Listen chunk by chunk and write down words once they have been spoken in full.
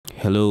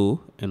Hello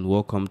and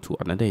welcome to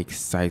another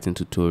exciting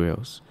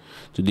tutorials.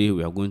 Today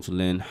we are going to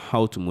learn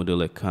how to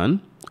model a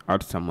can,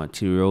 add some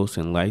materials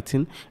and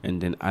lighting, and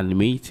then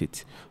animate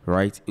it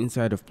right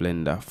inside of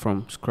Blender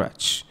from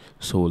scratch.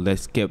 So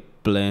let's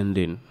get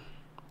blending.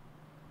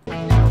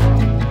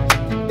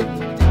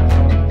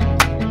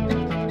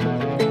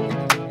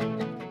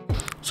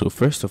 So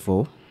first of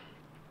all,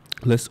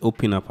 let's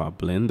open up our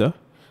Blender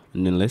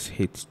and then let's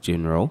hit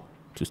General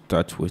to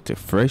start with a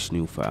fresh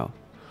new file.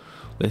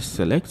 Let's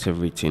select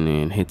everything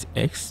and hit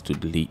X to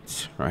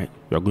delete, right?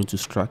 We are going to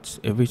start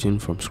everything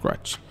from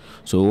scratch.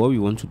 So what we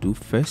want to do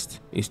first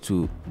is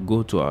to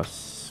go to our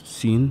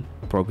scene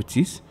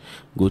properties,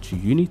 go to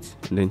unit,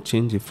 and then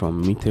change it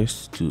from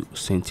meters to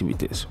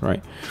centimeters,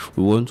 right?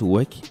 We want to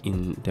work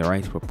in the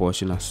right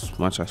proportion as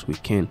much as we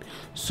can.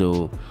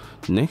 So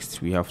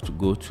next we have to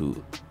go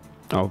to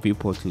our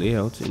viewport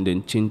layout and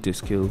then change the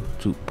scale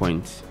to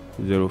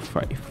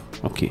 0.05.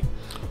 Okay,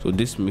 so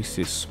this makes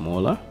it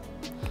smaller,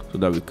 so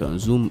that we can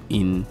zoom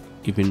in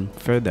even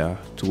further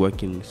to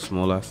work in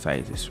smaller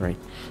sizes, right?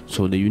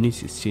 So the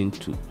unit is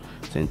changed to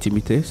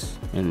centimeters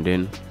and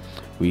then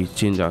we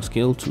change our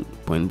scale to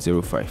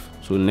 0.05.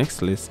 So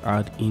next let's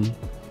add in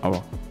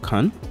our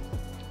can.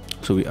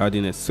 So we add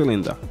in a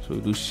cylinder, so we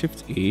do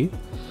Shift A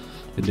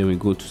and then we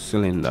go to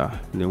cylinder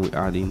and then we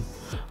add in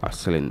our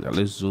cylinder.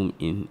 Let's zoom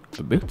in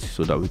a bit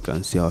so that we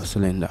can see our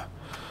cylinder.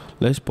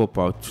 Let's pop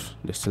out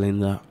the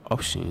cylinder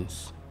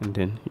options and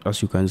then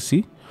as you can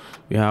see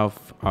we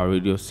have our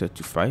radius set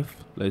to 5.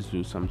 Let's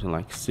do something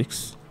like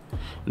 6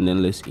 and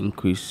then let's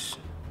increase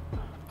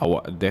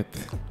our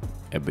depth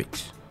a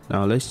bit.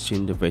 Now let's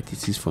change the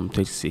vertices from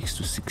 36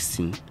 to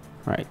 16,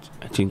 right?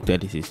 I think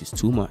 36 is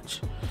too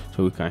much,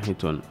 so we can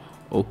hit on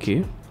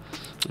OK,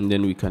 and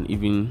then we can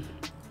even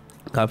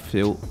cap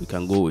fill. We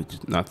can go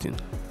with nothing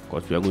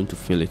because we are going to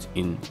fill it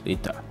in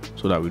later,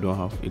 so that we don't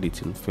have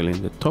anything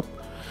filling the top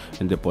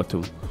and the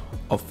bottom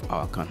of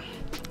our can.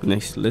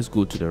 Next, let's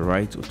go to the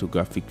right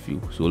orthographic view.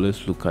 So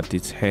let's look at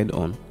it head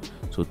on.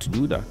 So to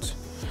do that,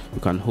 you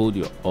can hold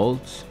your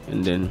Alt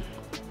and then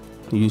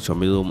use your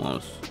middle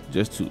mouse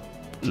just to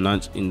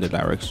nudge in the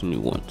direction you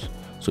want.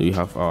 So you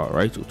have our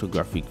right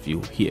orthographic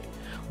view here,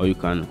 or you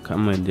can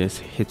come and just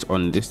hit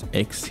on this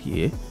X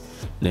here,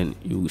 then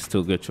you will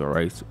still get your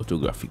right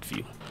orthographic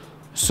view.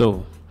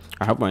 So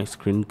I have my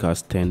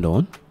screencast turned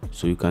on,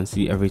 so you can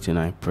see everything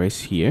I press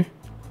here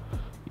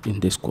in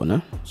this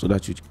corner, so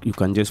that you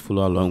can just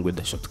follow along with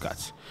the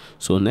shortcuts.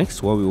 So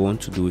next what we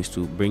want to do is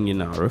to bring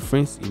in our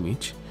reference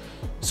image.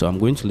 So I'm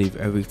going to leave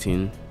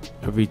everything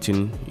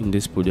in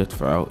this project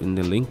file in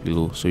the link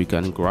below, so you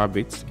can grab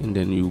it and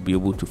then you'll be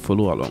able to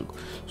follow along.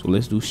 So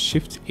let's do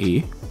Shift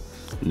A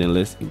and then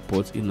let's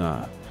import in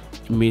our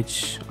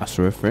image as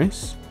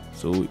reference.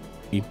 So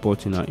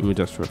import in our image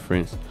as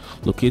reference,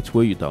 locate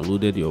where you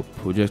downloaded your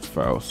project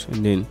files,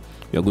 and then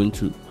we are going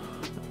to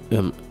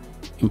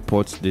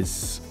import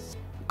this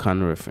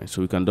can reference.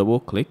 So we can double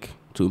click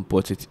to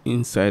import it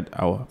inside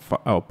our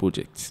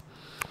project.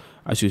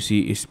 As you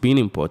see, it's being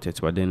imported,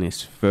 but then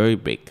it's very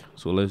big.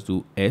 So let's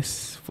do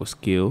S for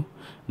scale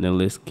and then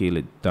let's scale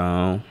it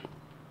down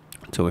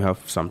until we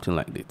have something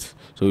like this.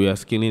 So we are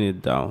scaling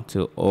it down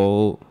till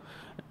all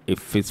it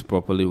fits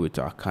properly with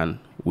our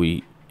can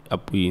we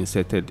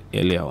inserted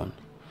earlier on.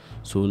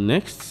 So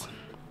next,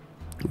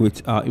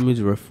 with our image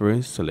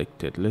reference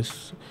selected,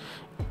 let's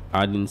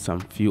add in some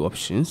few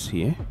options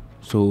here.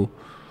 So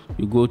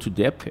you go to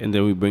depth and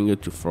then we bring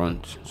it to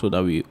front, so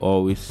that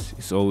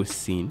it's always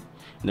seen.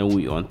 And then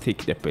we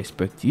untick the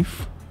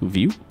perspective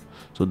view,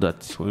 so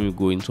that when we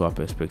go into our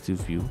perspective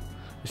view,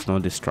 it's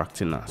not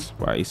distracting us,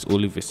 but it's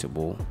only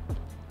visible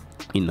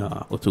in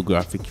our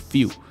orthographic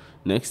view.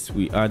 Next,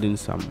 we add in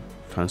some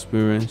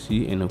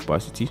transparency and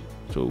opacity,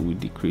 so we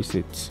decrease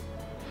it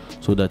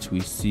so that we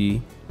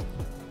see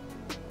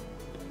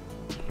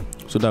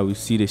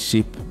the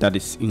shape that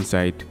is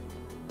inside.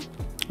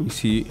 We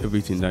see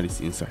everything that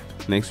is inside.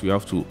 Next, we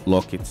have to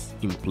lock it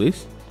in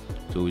place,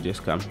 so we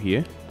just come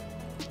here,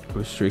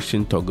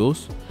 restriction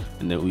toggles,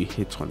 and then we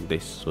hit on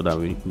this so that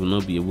we will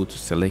not be able to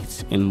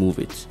select and move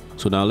it.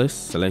 So now let's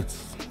select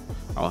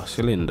our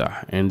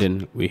cylinder and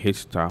then we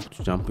hit tab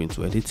to jump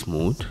into edit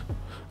mode,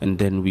 and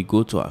then we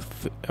go to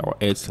our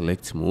edge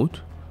select mode.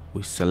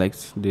 We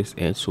select this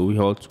edge, so we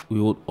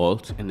hold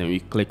Alt and then we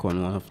click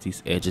on one of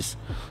these edges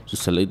to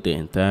select the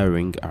entire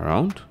ring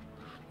around.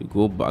 We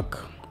go back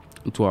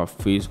into our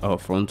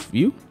front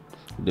view,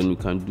 then we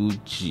can do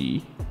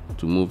G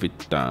to move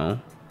it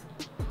down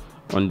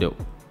on the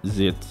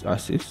Z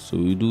axis. So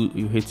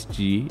you hit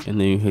G and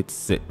then you hit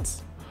Z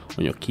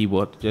on your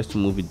keyboard just to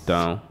move it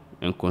down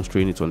and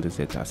constrain it on the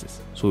Z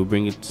axis. So we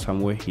bring it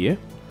somewhere here,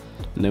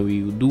 and then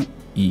we do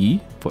E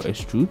for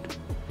extrude,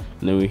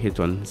 and then we hit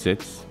on Z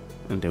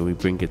and then we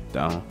bring it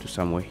down to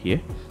somewhere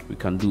here. We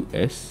can do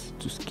S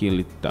to scale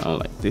it down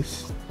like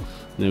this,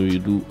 and then we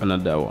do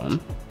another one,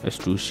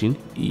 extrusion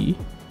E,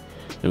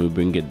 then we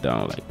bring it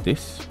down like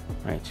this,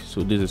 right?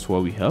 So this is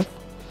what we have.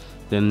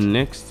 Then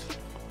next,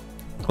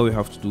 all we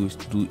have to do is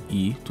to do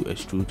E to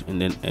extrude and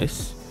then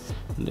S,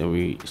 and then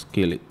we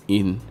scale it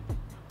in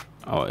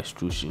our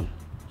extrusion.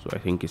 So I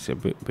think it's a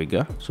bit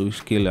bigger, so we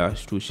scale our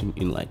extrusion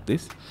in like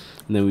this,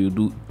 and then we'll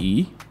do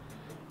E,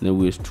 then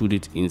we extrude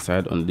it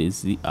inside on the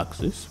Z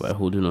axis by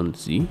holding on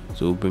Z.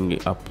 So we'll bring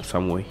it up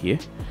somewhere here,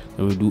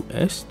 then we do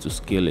S to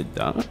scale it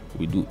down,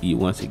 we do E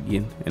once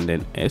again, and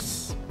then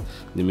S,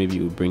 then maybe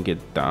we bring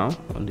it down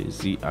on the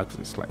Z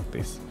axis like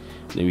this,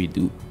 then we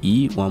do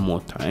E one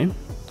more time,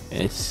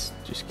 S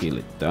to scale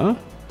it down,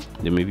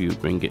 then maybe we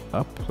bring it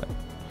up like,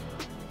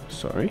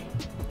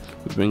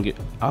 we bring it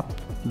up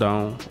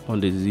down on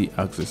the Z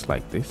axis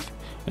like this,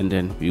 and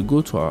then we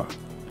go to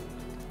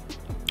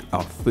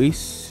our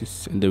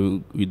faces, and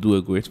then we do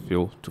a great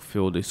fill to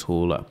fill this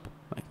hole up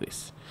like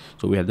this.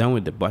 So we are done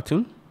with the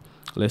button.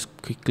 Let's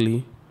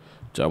quickly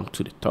jump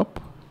to the top.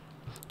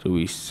 So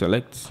we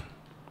select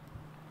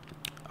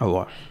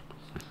the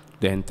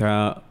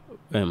entire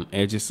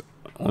edges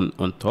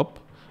on top,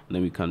 and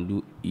then we can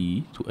do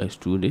E to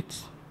extrude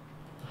it.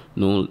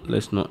 No,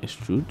 let's not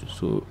extrude,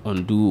 so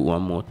undo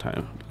one more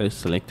time. Let's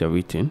select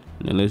everything,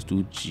 and then let's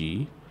do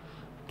G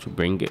to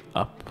bring it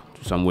up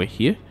to somewhere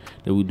here,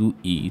 then we do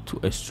E to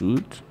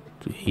extrude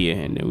to here,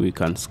 and then we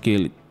can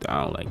scale it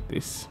down like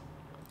this.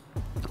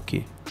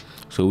 Okay,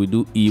 so we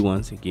do E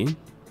once again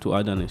to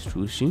add an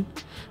extrusion,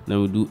 then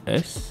we do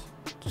S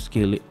to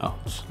scale it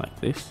out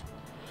like this,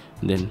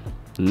 and then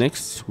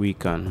next we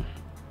can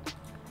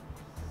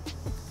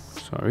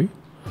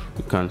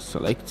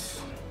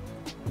select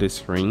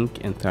this ring,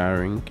 entire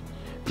ring,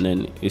 and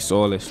then it's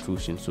all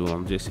extrusion, so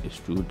I'm just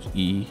extrude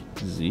E,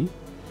 Z,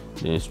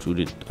 then extrude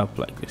it up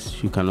like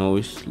this. You can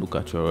always look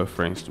at your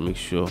reference to make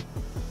sure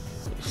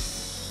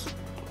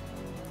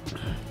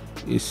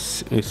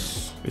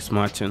it's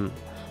matching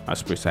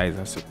as precise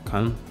as it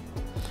can.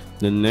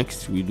 Then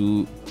next we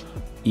do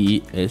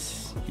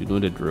ES, you know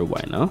the drill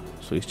by now,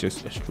 so it's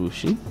just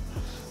extrusion.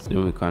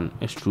 Then we can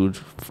extrude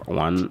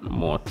one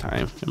more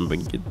time and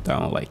bring it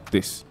down like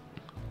this.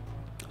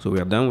 So we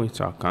are done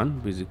with our can.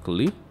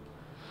 Basically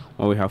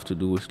what we have to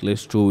do is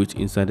let's throw it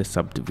inside the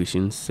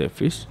subdivision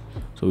surface.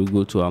 So we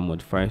go to our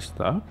modifiers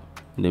tab,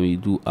 and then we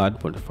do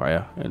add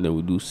modifier, and then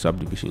we do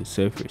subdivision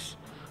surface.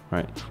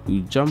 Right,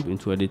 we jump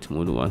into edit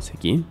mode once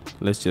again.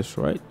 Let's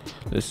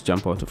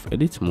jump out of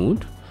edit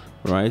mode,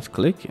 right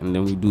click, and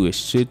then we do a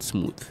shade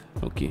smooth.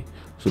 Okay,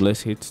 so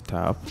let's hit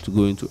tab to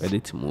go into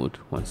edit mode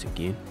once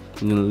again,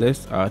 and then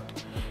let's add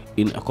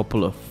in a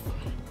couple of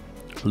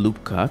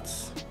loop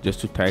cuts just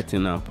to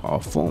tighten up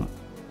our form.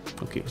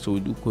 Okay, so we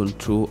do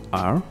Control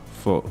R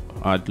for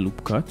add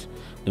loop cut,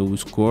 then we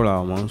scroll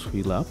our mouse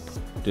wheel up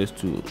just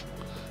to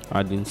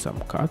add in some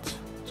cuts.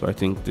 So I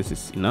think this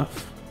is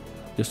enough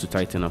just to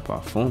tighten up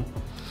our form.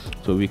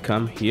 So we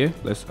come here,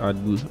 let's add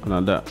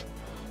another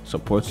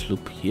support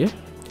loop here,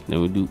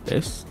 then we do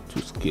S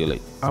to scale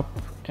it up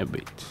a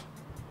bit,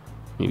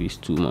 maybe it's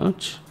too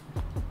much.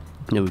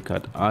 Then we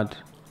can add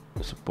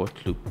a support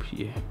loop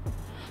here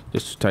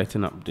just to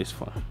tighten up this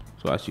form.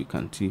 So as you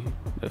can see,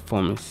 the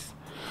form is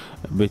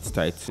a bit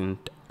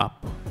tightened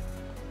up.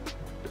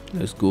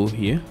 Let's go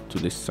here to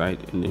this side,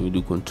 and then we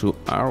do Control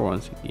R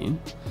once again,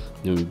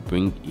 then we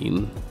bring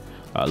in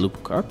our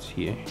loop cut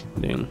here,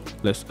 then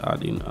let's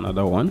add in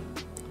another one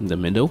in the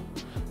middle,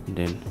 and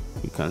then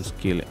we can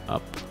scale it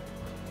up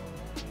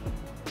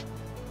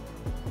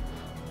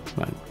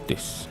like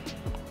this.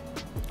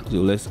 So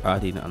let's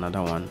add in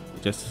another one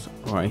just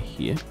right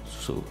here,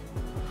 so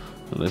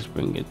let's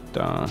bring it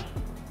down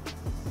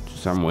to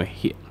somewhere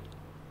here.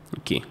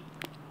 Okay,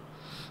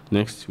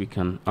 next we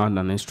can add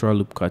an extra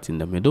loop cut in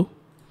the middle,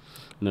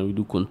 and then we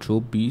do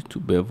Control B to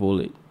bevel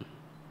it,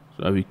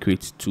 so that we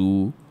create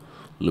two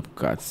loop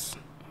cuts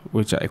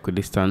which are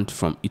equidistant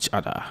from each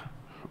other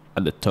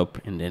at the top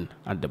and then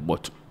at the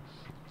bottom.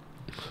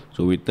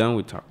 So we're done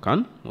with our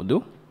can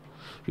model.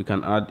 We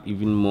can add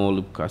even more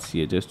loop cuts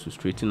here just to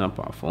straighten up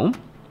our form.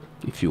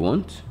 If you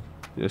want,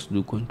 just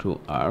do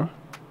Control R,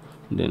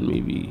 then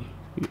maybe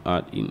you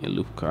add in a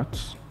loop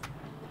cut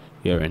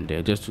here and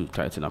there just to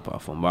tighten up our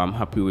form. But I'm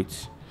happy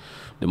with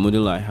the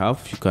model I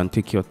have. You can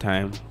take your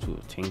time to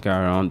tinker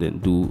around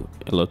and do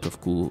a lot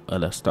of cool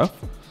other stuff.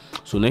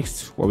 So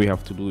next what we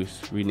have to do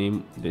is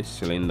rename this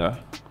cylinder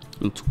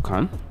into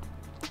can.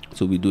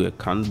 So we do a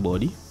can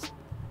body,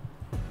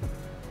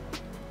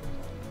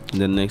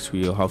 and then next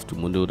we will have to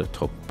model the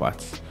top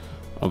part,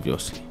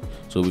 obviously.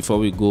 So before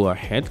we go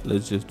ahead,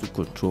 let's just do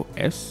Control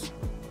S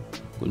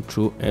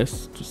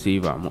to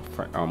save our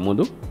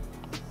model.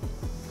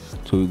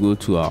 So we go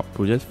to our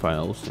project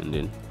files, and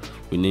then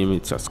we name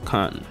it as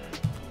can,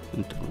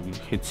 and we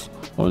hit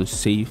on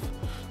save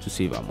to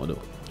save our model.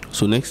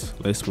 So next,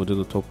 let's model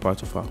the top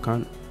part of our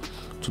can.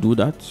 To do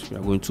that, we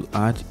are going to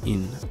add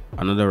in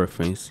another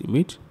reference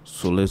image.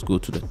 So let's go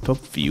to the top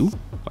view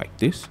like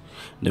this,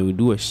 then we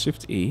do a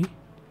Shift A,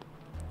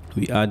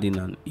 we add in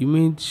an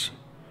image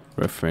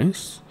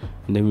reference,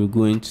 and then we're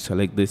going to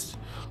select this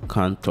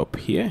can top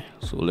here.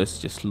 So let's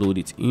just load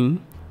it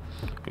in,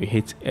 we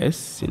hit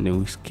S, and then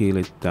we scale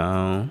it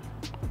down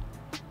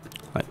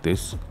like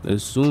this.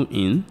 Let's zoom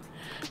in,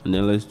 and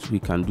then we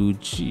can do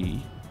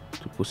G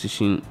to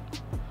position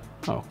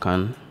our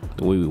can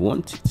the way we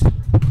want it.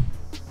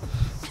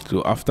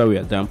 So after we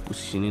are done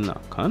positioning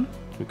our can,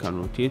 we can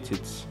rotate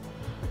it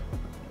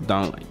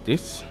down like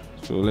this.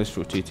 So let's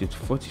rotate it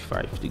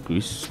 45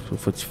 degrees, so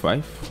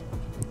 45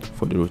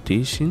 for the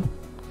rotation,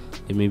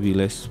 and maybe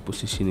let's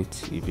position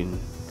it even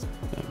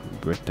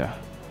better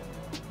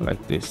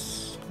like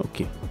this.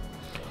 Okay,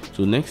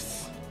 so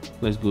next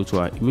let's go to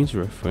our image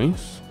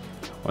reference,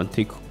 on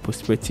take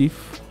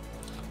perspective,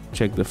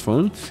 check the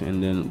font,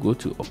 and then go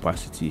to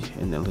opacity,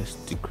 and then let's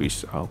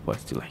decrease our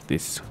opacity like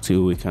this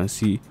till we can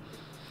see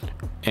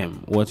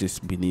what is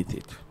beneath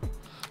it.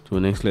 So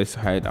next, let's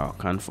hide our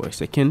can for a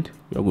second.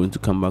 We are going to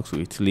come back to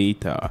it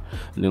later,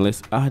 and then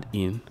let's add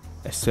in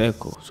a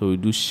circle. So we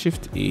do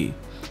Shift A,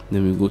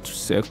 then we go to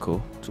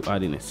circle to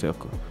add in a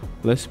circle.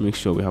 Let's make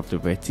sure we have the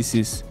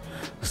vertices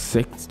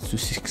set to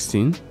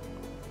 16,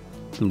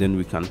 and then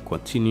we can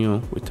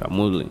continue with our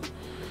modeling.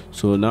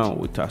 So now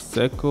with our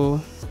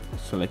circle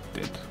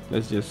selected,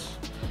 let's just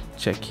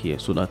check here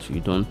so that we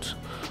don't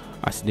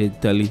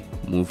accidentally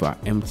move our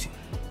empty.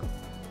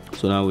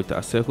 So now with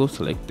our circle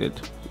selected,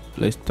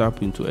 let's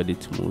tap into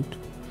edit mode,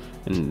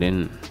 and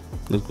then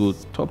let's go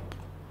top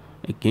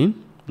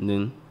again, and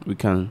then we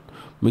can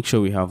make sure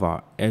we have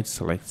our edge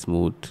select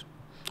mode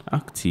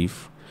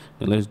active,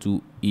 and let's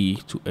do E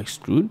to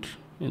extrude,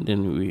 and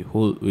then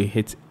we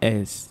hit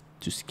S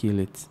to scale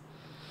it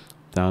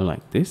down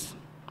like this.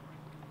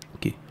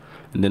 Okay,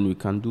 and then we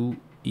can do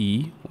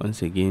E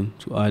once again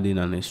to add in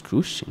an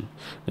extrusion,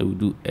 then we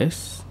do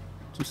S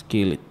to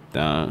scale it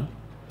down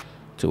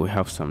so we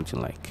have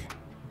something like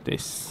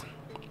this.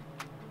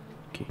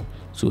 Okay,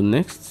 so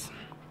next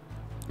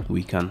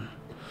we can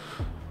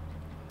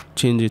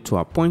change it to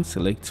our point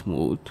select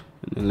mode,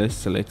 and then let's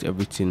select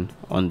everything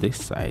on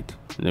this side,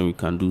 and then we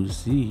can do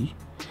Z,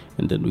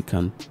 and then we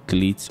can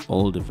delete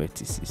all the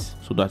vertices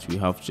so that we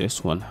have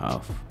just one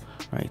half,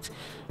 right?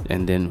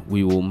 And then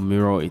we will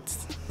mirror it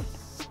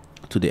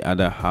to the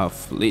other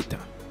half later.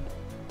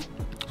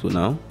 So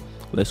now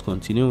let's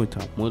continue with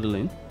our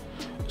modeling.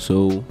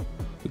 So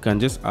we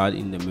can just add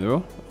in the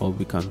mirror, or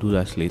we can do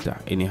that later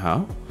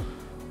anyhow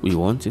we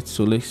want it.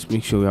 So let's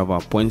make sure we have our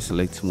point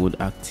select mode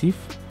active.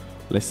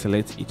 Let's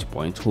select each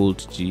point,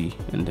 hold G,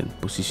 and then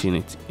position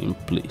it in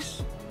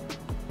place.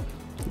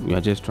 We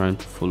are just trying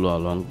to follow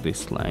along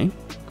this line,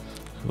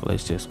 so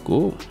let's just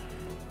go.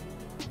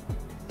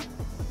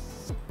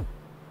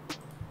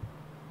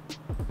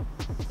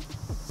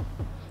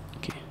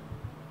 Okay,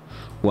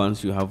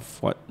 once you have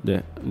what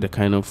the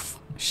kind of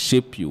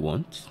shape you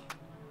want,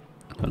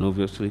 you can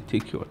obviously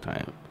take your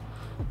time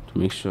to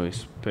make sure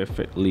it's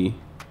perfectly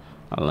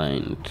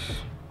aligned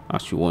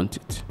as you want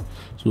it.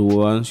 So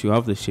once you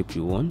have the shape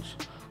you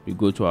want, we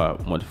go to our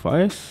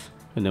modifiers,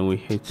 and then we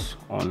hit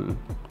on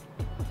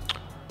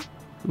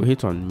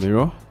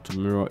mirror to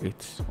mirror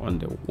it on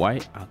the Y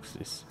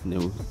axis, and then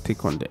we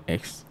take on the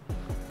X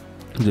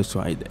just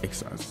to hide the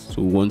X axis.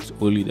 So we want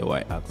only the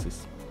Y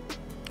axis.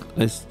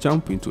 Let's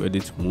jump into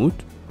edit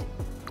mode,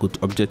 go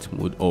to object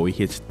mode, or we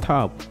hit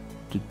tab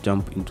to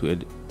jump into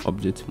edit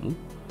object mode,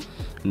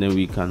 and then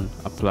we can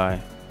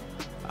apply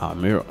our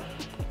mirror.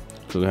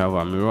 So we have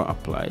our mirror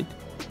applied.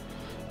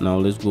 Now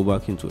let's go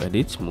back into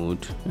edit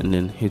mode, and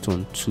then hit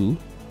on 2,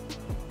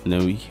 and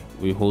then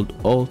we hold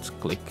alt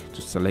click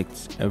to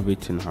select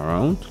everything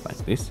around like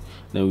this.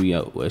 Then we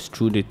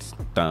extrude it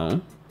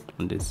down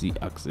on the Z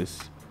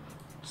axis,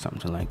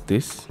 something like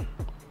this.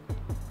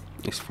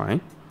 It's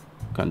fine.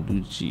 We can do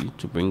G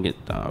to bring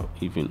it down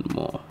even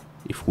more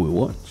if we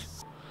want.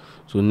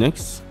 So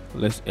next,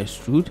 let's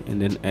extrude,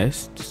 and then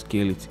S to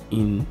scale it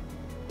in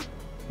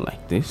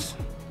like this,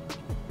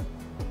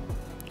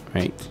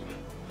 right?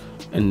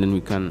 And then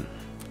we can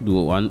do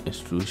one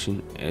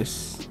extrusion,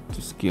 S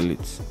to scale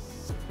it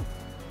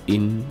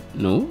in.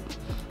 No,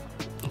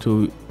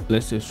 so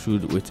let's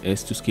extrude with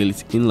S to scale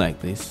it in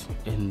like this,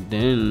 and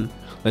then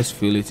let's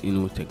fill it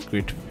in with a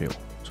grid fill.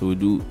 So we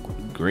do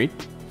grid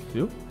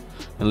fill,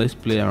 and let's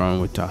play around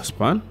with our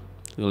span.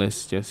 So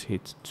let's just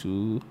hit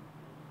 2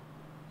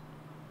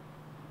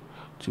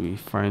 till we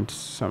find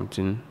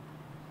something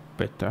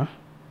better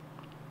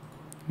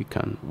we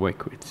can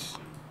work with.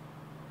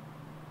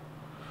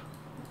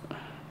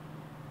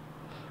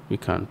 We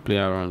can play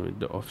around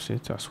with the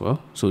offset as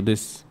well. So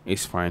this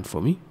is fine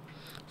for me.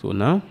 So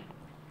now,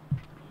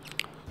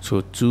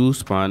 so 2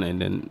 span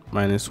and then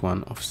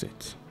 -1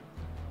 offset.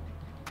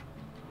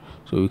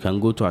 So we can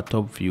go to our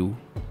top view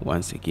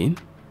once again,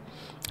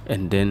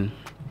 and then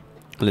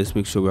let's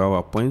make sure we have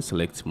our point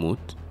select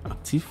mode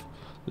active.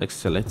 Let's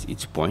select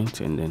each point,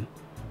 and then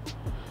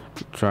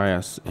try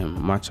as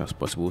much as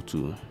possible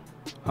to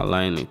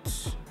align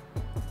it.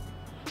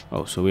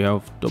 Oh, so we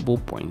have double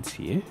points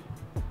here,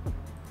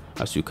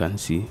 as you can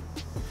see.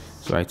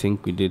 So I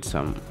think we did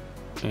some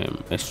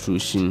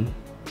extrusion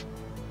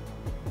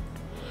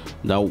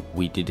that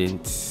we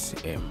didn't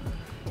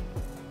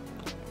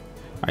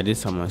I did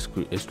some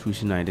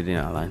extrusion I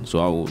didn't align. So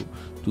I will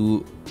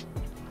do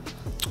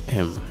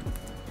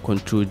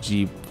Control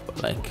G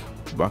like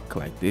back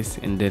like this,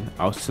 and then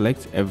I'll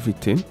select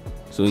everything.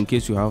 So in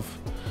case you have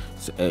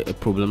a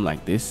problem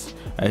like this,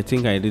 I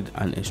think I did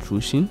an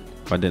extrusion,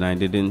 but then I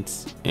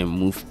didn't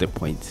move the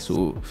point,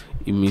 so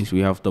it means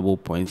we have double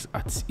points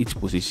at each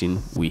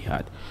position we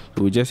had.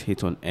 So we just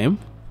hit on M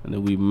and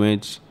then we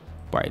merge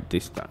by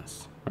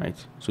distance, right?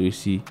 So you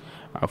see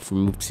I've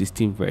removed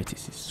 16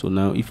 vertices. So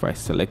now if I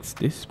select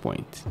this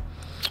point,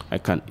 I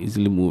can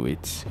easily move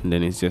it, and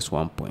then it's just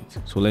 1 point.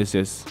 So let's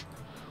just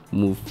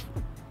move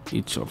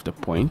each of the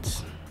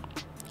points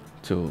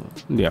so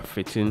they are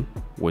fitting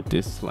with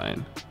this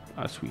line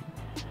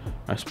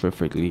as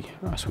perfectly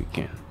as we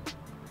can.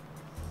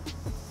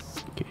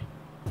 Okay,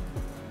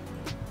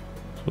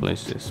 so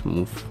let's just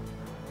move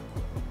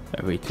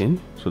everything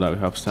so that we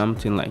have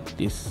something like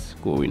this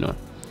going on.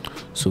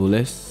 So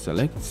let's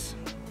select,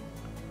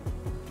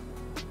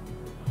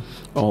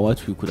 or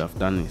what we could have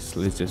done is,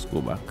 let's just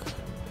go back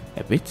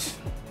a bit,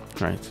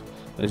 right?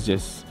 Let's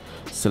just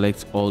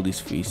select all these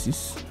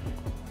faces.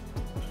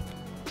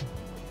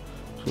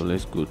 So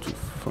let's go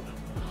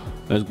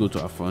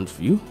to our front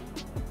view.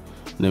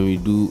 Then we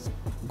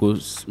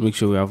make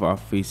sure we have our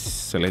face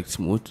select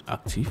mode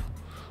active.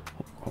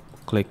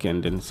 Click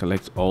and then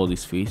select all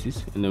these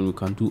faces, and then we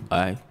can do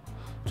I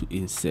to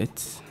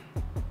insert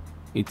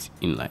it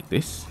in like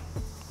this,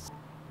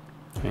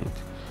 right?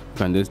 You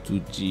can just do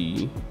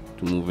G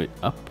to move it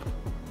up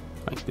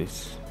like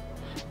this.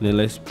 Then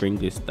let's bring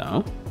this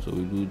down, so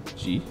we do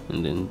G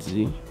and then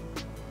Z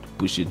to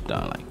push it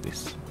down like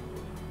this,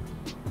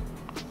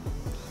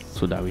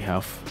 so that we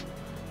have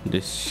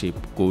this shape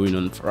going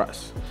on for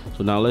us.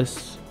 So now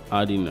let's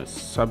add in a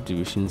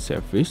subdivision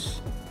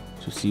surface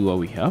to see what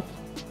we have.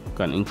 We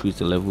can increase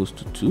the levels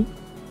to 2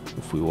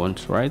 if we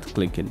want. Right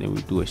click and then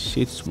we do a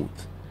shade smooth.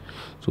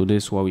 So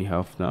this is what we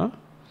have now.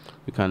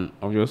 We can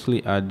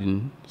obviously add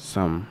in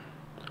some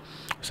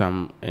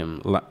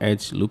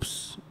edge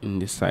loops in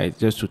the side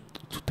just to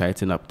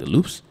tighten up the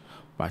loops,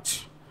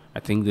 but I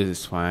think this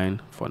is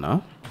fine for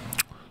now.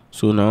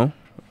 So now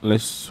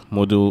let's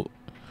model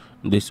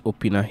this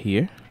opener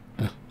here.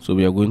 So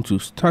we are going to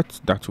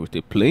start that with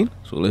a plane.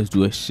 So let's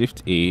do a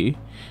shift A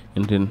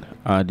and then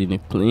add in a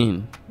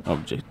plane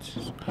object,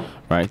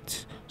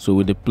 right? So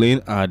with the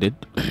plane added,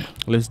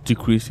 let's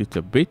decrease it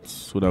a bit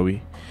so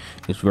that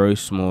it's very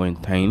small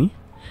and tiny.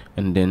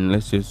 And then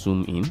let's just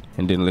zoom in,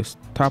 and then let's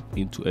tap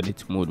into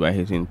edit mode by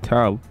hitting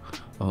tab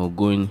or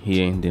going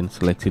here and then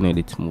selecting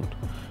edit mode.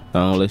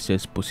 Now let's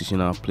just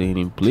position our plane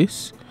in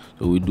place.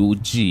 So we do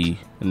G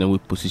and then we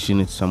position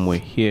it somewhere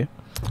here.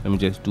 Let me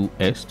just do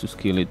S to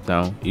scale it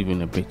down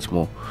even a bit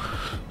more.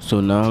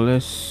 So now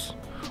let's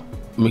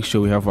make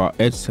sure we have our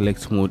edge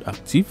select mode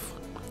active,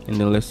 and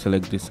then let's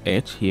select this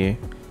edge here,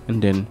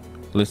 and then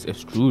let's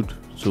extrude.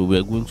 So we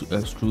are going to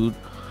extrude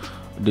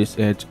this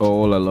edge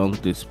all along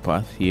this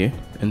path here,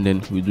 and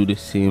then we do the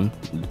same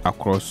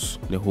across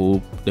the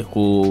whole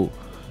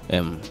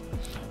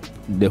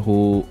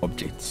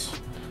object.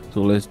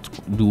 So let's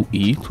do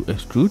E to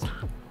extrude,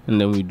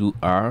 and then we do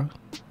R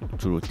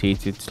to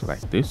rotate it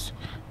like this.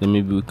 Then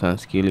maybe we can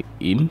scale it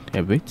in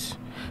a bit,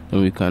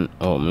 then we can,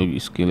 or maybe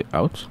scale it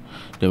out.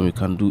 Then we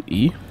can do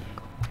E,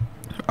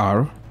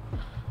 R.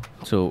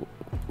 So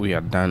we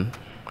are done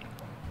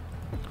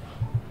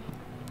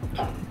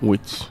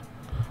with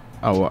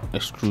our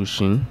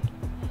extrusion,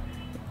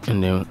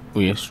 and then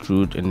we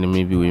extrude, and then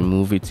maybe we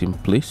move it in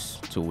place.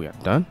 So we are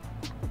done,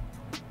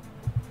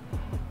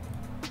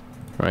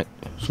 right?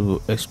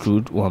 So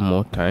extrude one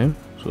more time.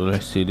 So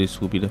let's say this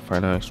will be the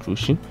final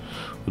extrusion.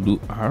 We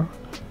do R,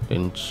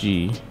 then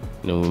G,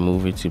 then we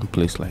move it in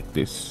place like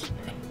this.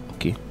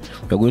 Okay,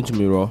 we're going to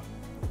mirror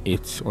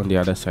it on the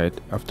other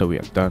side after we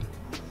are done.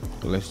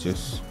 So let's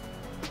just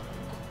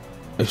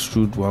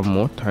extrude one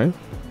more time,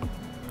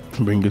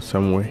 bring it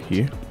somewhere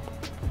here,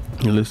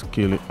 and let's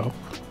scale it up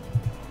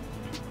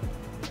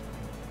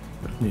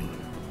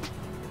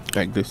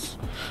like this.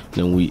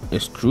 Then we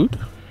extrude.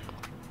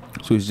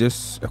 So it's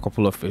just a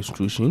couple of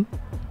extrusion,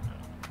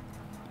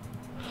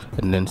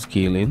 and then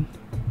scaling,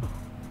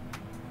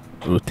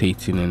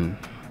 rotating, and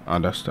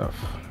other stuff.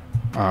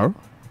 R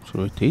to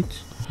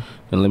rotate.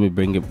 Then let me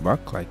bring it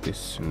back like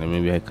this, and then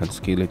maybe I can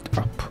scale it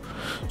up.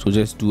 So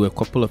just do a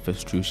couple of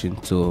extrusion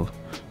till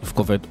you've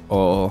covered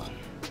all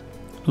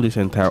this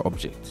entire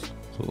object.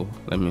 So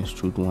let me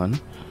extrude one,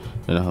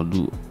 then I'll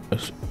do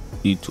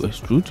E to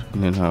extrude,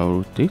 and then I'll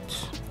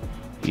rotate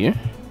here.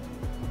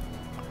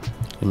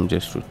 Let me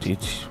just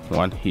rotate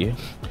one here.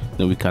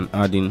 Then we can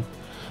add in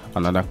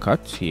another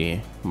cut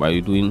here by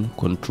doing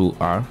Ctrl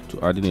R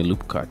to add in a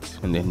loop cut,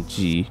 and then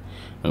G,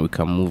 and we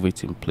can move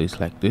it in place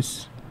like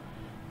this,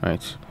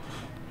 right?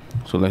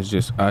 So let's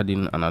just add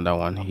in another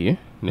one here,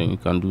 then we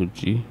can do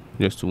G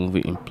just to move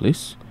it in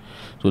place.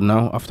 So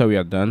now after we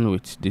are done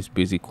with this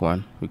basic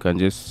one, we can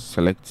just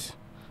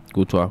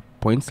go to our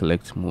point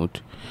select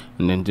mode,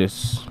 and then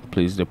just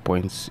place the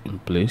points in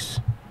place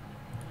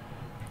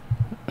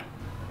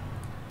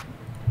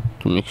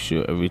to make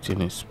sure everything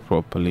is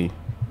properly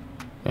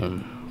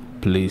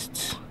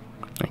placed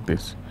like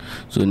this.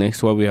 So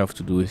next, what we have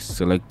to do is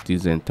select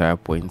these entire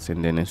points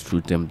and then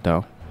extrude them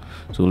down.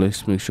 So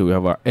let's make sure we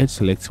have our edge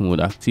select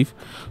mode active.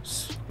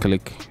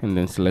 Click and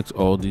then select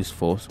all these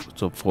four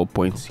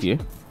points here,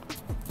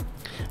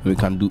 We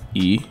can do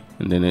E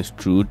and then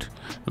extrude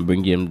and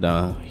bring him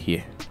down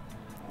here.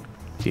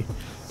 Okay,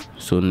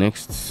 so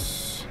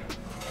next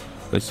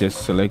let's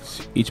just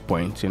select each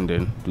point and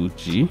then do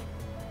G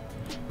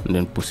and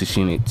then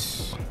position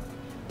it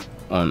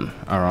on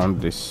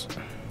around this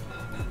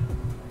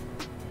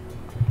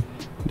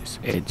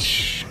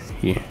edge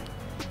here.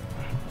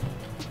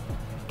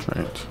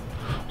 Right,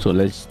 so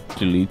let's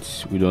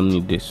delete, we don't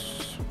need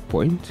this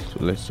point, so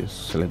let's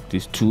just select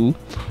these two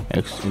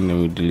X and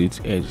then we delete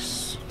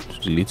edges to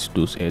delete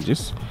those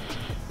edges,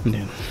 and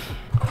then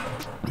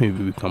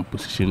maybe we can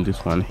position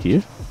this one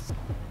here.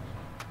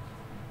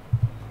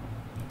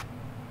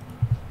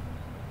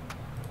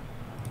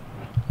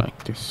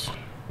 Like this,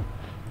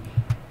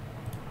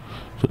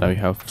 so that we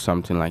have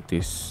something like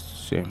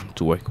this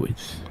to work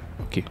with.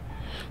 Okay,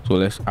 so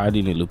let's add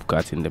in a loop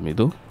cut in the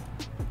middle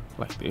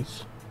like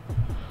this,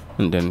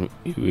 and then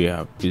we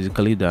are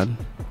basically done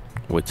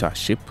with our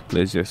shape.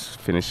 Let's just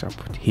finish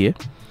up here.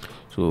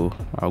 So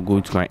I'll go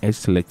to my edge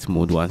select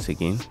mode once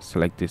again,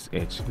 select this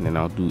edge, and then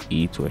I'll do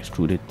E to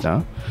extrude it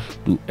down,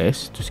 do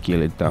S to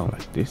scale it down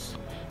like this.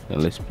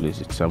 Then let's place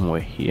it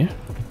somewhere here.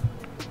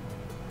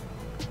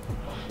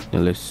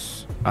 Then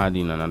let's add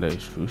in another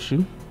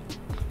extrusion,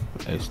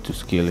 S to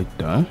scale it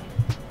down,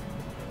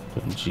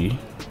 then G.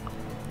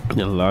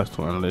 Then last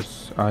one,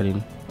 let's add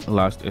in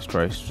last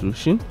extra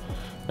extrusion,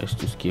 S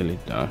to scale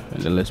it down,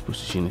 and then let's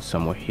position it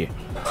somewhere here.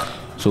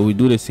 So we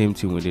do the same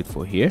thing we did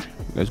for here.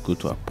 Let's go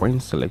to our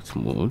point select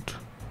mode,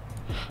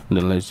 and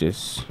then let's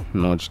just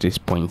nudge this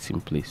point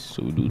in place.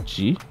 So we do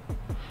G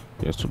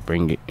just to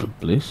bring it in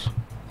place.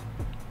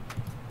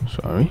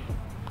 Sorry,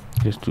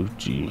 just do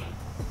G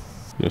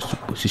just to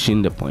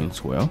position the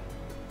points well.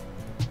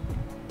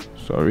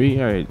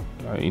 Sorry, I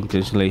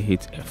intentionally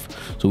hit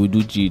F. So we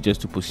do G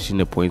just to position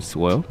the points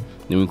well.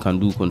 Then we can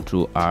do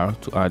Control R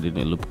to add in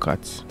a loop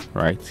cut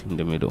right in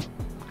the middle.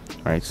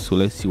 Right, so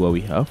let's see what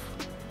we have.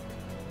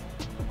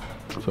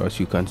 So as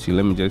you can see,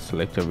 let me just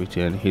select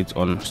everything and hit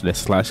on the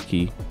slash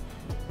key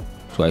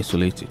to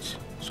isolate it.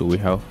 So we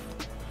have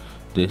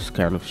this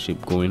kind of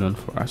shape going on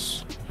for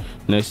us.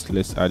 Next,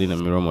 let's add in a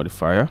mirror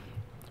modifier,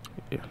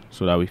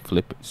 so that we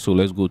flip it. So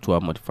let's go to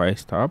our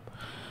modifiers tab,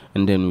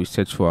 and then we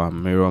search for our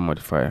mirror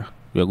modifier.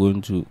 We are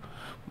going to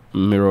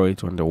mirror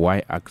it on the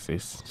Y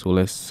axis, so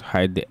let's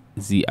hide the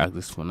Z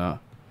axis for now.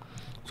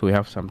 So we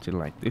have something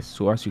like this.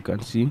 So as you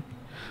can see,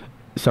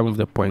 some of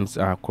the points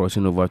are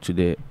crossing over to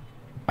the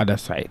other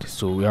side,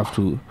 so we have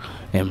to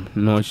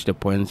nudge the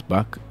points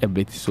back a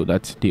bit so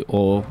that they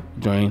all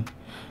join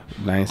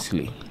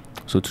nicely.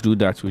 So to do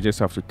that, we just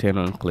have to turn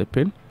on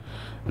clipping,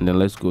 and then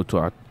let's go to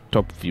our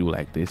top view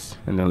like this,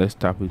 and then let's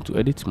tap into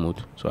edit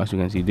mode. So as you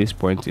can see, this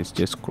point is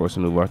just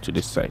crossing over to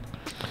this side,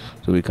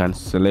 so we can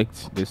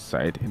select this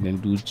side and then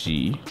do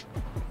G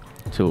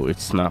so it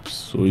snaps.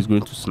 So it's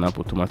going to snap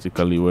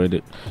automatically where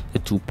the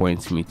 2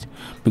 points meet,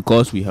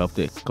 because we have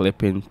the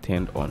clipping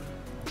turned on.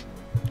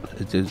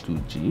 Let's just do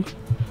G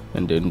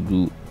and then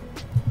do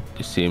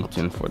the same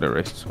thing for the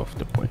rest of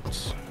the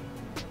points.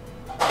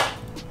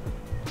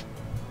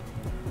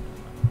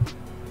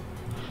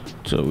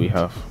 So we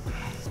have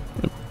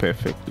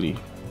perfectly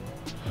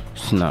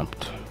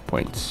snapped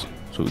points.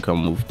 So we can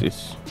move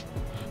this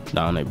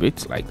down a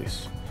bit like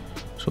this.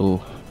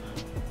 So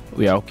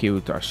we are okay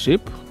with our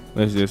shape.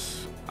 Let's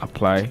just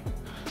apply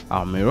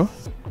our mirror,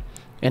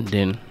 and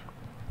then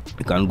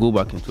we can go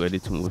back into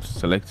edit mode,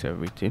 select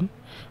everything,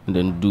 and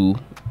then do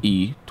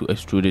E to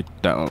extrude it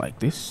down like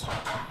this,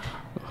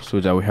 so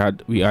that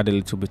we add a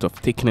little bit of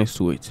thickness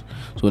to it.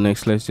 So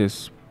next, let's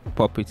just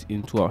pop it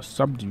into our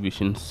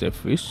subdivision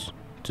surface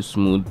to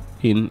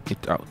smoothen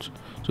it out.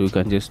 So we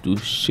can just do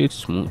shade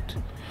smooth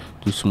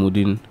to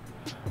smoothen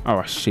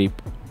our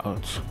shape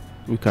out.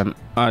 We can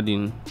add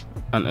in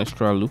an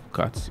extra loop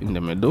cut in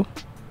the middle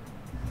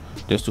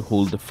just to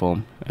hold the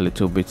form a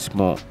little bit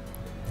more.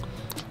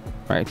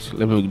 Right,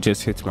 let me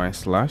just hit my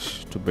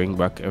slash to bring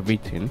back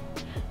everything,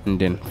 and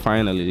then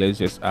finally let's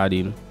just add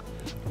in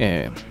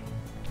a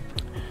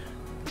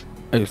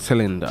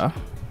cylinder,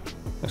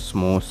 a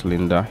small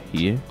cylinder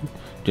here,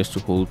 just to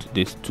hold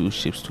these two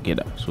shapes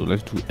together. So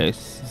let's do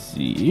SZ,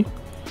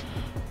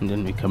 and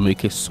then we can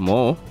make it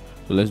small.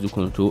 So let's do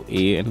Control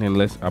A, and then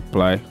let's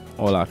apply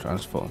all our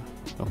transform.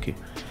 Okay,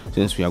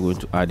 since we are going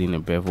to add in a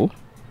bevel,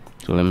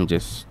 so let me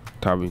just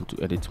tab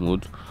into edit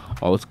mode,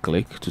 alt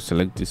click to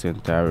select this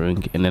entire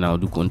ring, and then I'll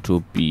do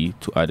Control B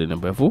to add in a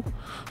bevel.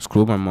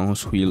 Scroll my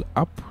mouse wheel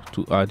up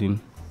to add in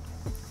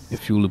a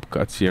few loop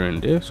cuts here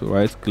and there. So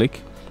right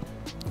click,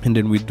 and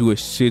then we do a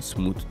shade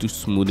smooth to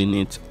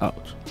smoothen it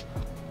out.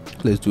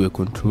 Let's do a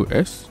Control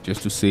S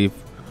just to save,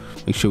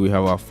 make sure we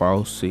have our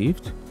file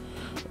saved.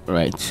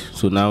 Right,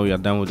 so now we are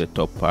done with the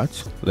top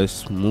part.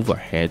 Let's move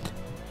ahead.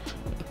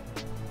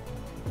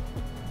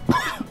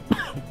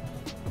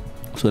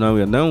 So now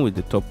we are done with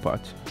the top part.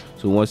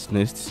 So what's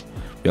next?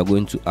 We are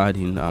going to add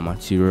in our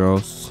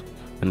materials,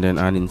 and then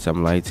add in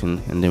some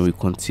lighting, and then we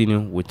continue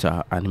with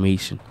our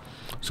animation.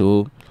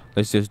 So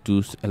let's just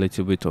do a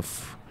little bit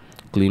of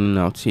cleaning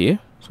out here.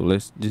 So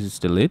this is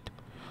the lid.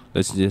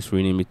 let's just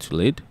rename it to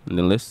lid, and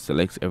then let's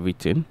select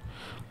everything,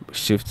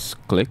 shift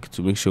click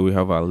to make sure we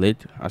have our lid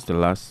as the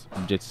last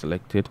object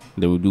selected.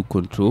 Then we do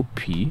Control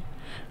P,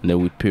 and then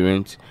we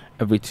parent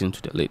everything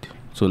to the lid.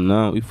 So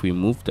now if we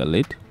move the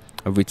lid,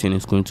 everything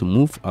is going to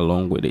move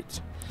along with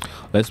it.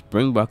 Let's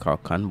bring back our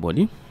can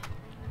body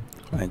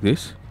like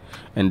this,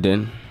 and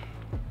then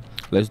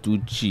let's do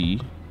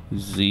G,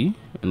 Z,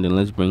 and then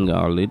let's bring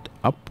our lid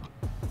up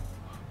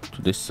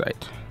to this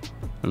side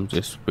and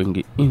just bring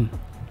it in.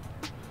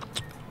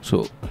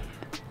 So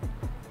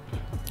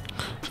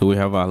we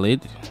have our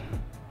lid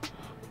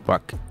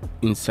back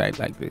inside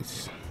like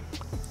this.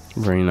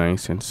 Very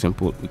nice and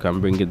simple. We can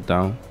bring it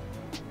down.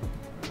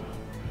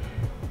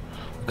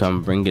 We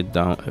can bring it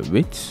down a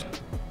bit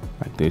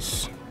like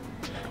this.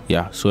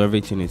 Yeah, so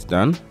everything is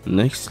done.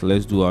 Next,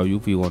 let's do our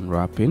UV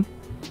unwrapping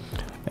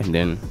and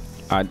then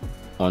add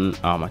on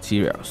our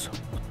materials.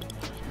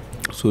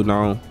 So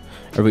now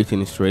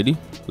everything is ready.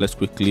 Let's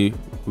quickly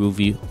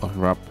UV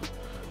unwrap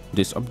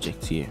this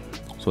object here.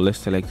 So let's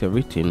select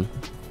everything,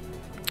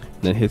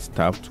 then hit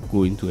tab to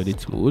go into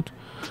edit mode.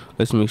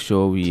 Let's make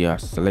sure we are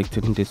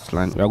selecting this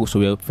line.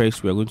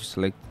 First we are going to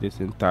select this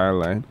entire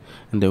line,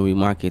 and then we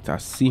mark it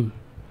as seam.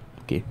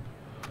 Okay,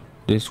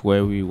 this is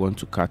where we want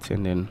to cut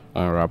and then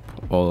unwrap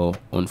or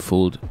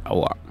unfold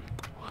our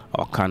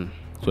can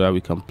so that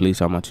we can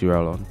place our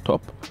material on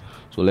top.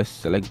 So let's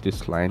select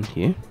this line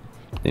here,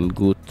 then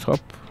go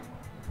top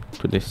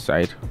to this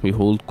side. We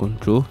hold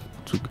Control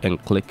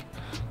and click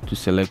to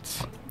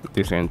select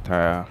this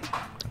entire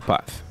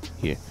path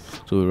here.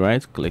 So we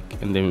right click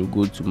and then we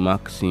go to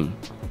mark seam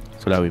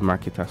so that we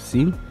mark it as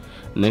seam.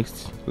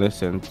 Next, let's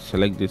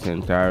select this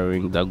entire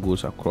ring that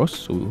goes across.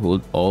 So we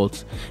hold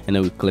Alt and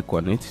then we click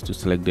on it to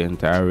select the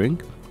entire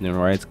ring. Then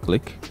right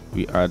click,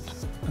 we add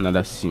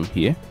another seam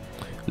here.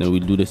 Then we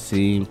do the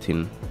same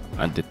thing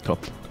at the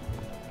top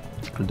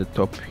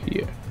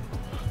here.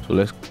 So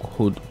let's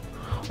hold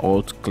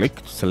Alt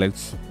click to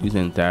select this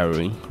entire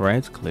ring,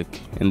 right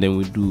click, and then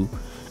we do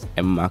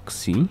a mark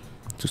seam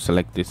to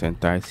select this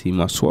entire seam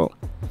as well.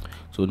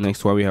 So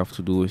next, what we have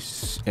to do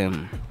is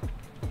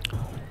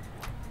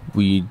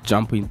we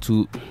jump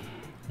into,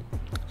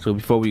 so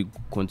before we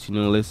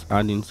continue, let's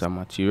add in some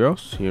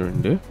materials here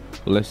and there.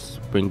 So let's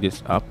bring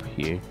this up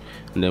here,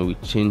 and then we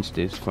change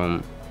this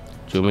from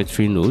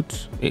geometry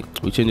nodes,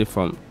 we change it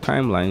from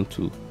timeline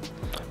to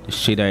the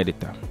shader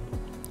editor,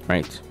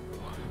 right?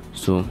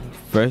 So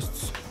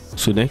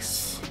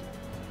next,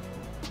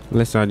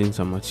 let's add in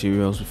some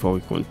materials before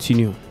we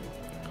continue.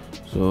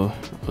 So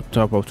I'll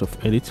tap out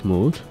of edit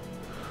mode,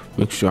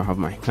 make sure I have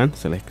my can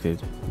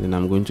selected, then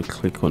I'm going to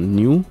click on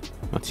new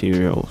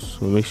materials.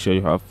 So make sure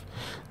you have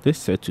this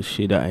set to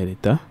shader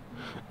editor,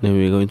 then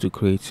we're going to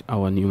create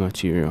our new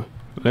material.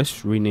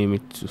 Let's rename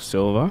it to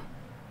silver,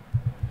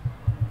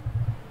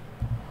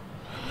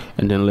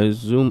 and then let's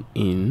zoom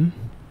in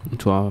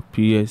into our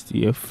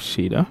PSDF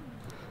shader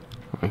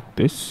like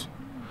this,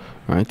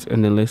 right?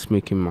 And then let's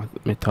make it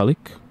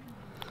metallic.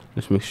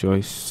 Let's make sure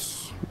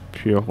it's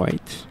pure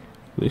white.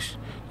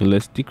 And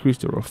let's decrease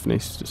the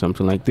roughness to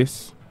something like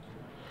this.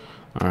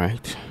 All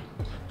right,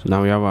 so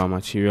now we have our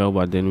material,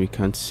 but then we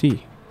can't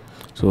see.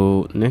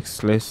 So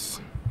next, let's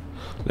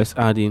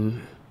add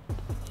in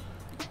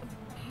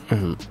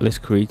let's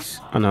create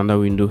another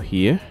window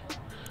here,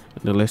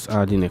 and then let's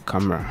add in a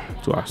camera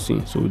to our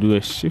scene. So we do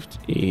a Shift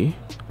A,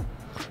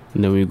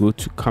 and then we go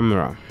to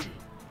camera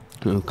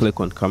and click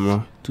on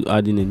camera to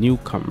add in a new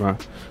camera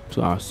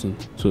to our scene.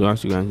 So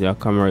as you can see, our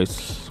camera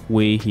is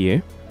way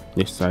here,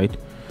 this side.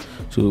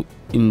 So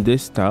in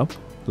this tab,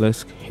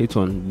 let's hit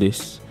on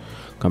this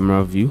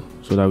camera view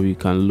so that we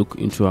can look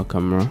into our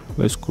camera.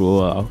 Let's scroll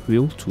our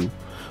wheel to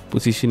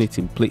position it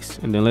in place,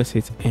 and then let's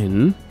hit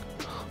N.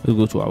 Let's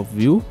go to our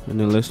view, and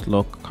then let's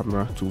lock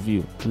camera to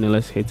view, and then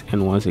let's hit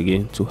N once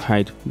again to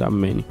hide that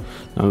menu.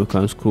 Now we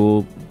can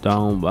scroll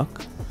down back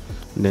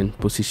and then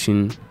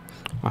position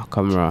our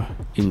camera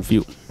in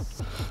view.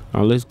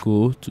 Now let's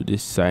go to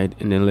this side,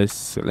 and then let's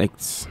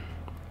select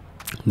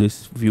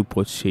this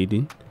viewport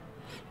shading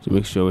to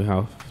make sure we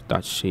have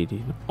that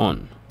shading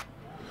on.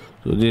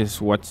 So this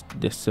is what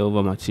the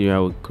silver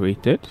material we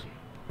created.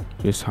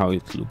 This is how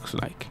it looks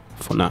like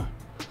for now.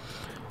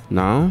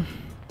 Now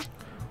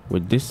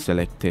with this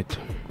selected,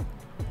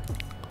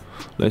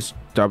 let's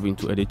tab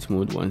into edit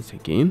mode once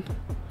again.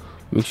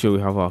 Make sure we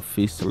have our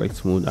face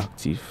select mode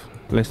active.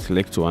 Let's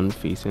select one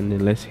face, and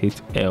then let's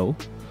hit L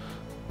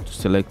to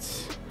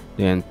select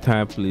the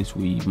entire place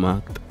we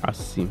marked as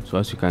seam. So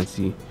as you can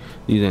see,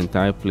 this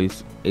entire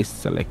place is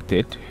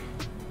selected,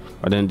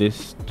 but then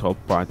this top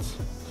part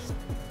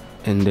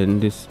and then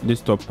this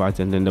top part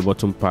and then the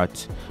bottom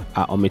part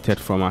are omitted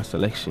from our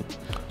selection.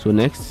 So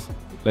next,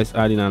 let's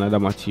add in another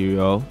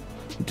material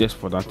just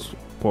for that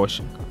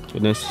portion. So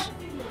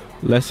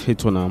let's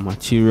hit on our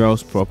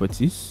materials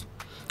properties,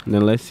 and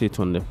then let's hit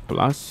on the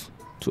plus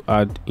to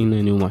add in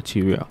a new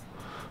material,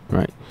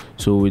 right?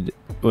 So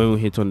when we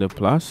hit on the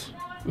plus,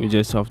 we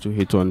just have to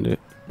hit on the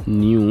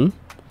new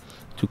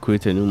to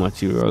create a new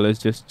material. Let's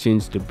just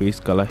change the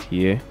base color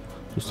here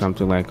to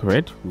something like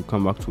red. We'll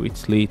come back to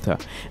it later.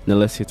 Then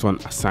let's hit on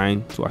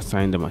assign to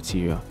assign the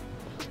material.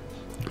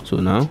 So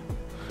now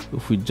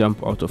if we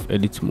jump out of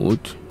edit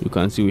mode, you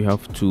can see we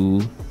have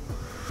two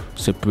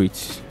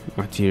separate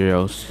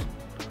materials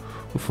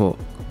for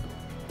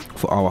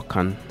our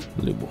can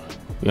label.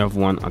 We have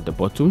one at the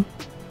bottom,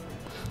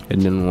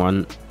 and then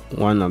one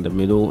at the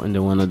middle, and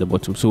then one at the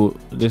bottom. So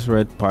this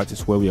red part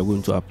is where we are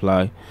going to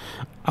apply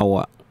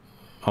our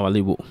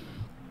label.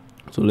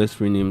 So let's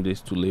rename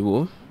this to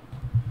label,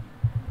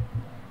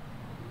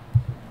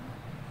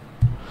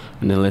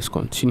 and then let's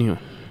continue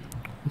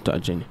with our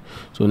journey.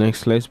 So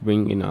next, let's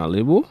bring in our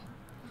label.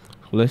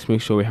 So let's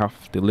make sure we have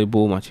the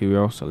label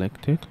material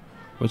selected,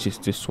 which is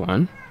this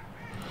one,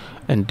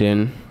 and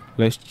then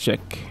let's check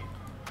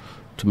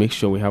to make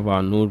sure we have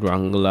our node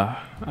wrangler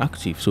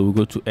active. So we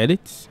go to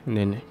edit, and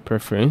then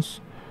preference,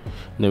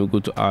 and then we go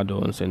to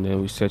add-ons, and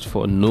then we search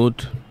for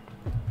node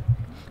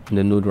and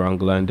the node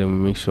wrangler, and then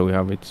we make sure we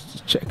have it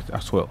checked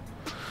as well.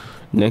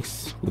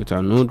 Next, with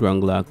our node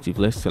wrangler active,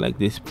 let's select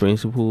this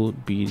principal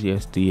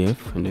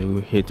BDSDF, and then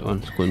we hit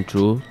on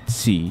Ctrl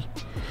C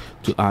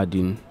to add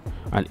in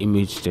an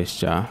image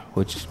texture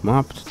which is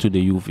mapped to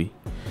the UV.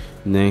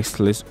 Next,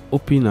 let's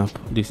open up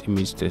this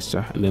image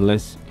texture, and then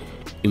let's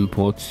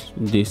import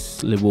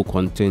this label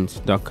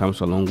content that comes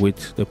along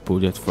with the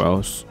project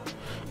files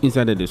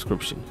inside the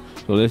description.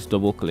 So let's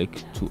double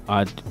click to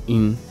add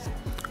in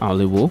our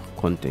label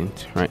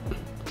content, right?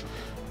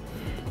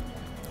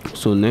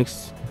 So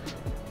next,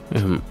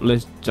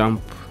 let's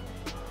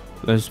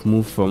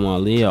move from our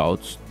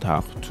layout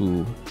tab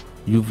to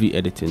UV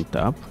editing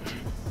tab,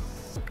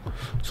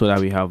 so that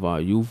we have our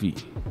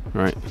UV,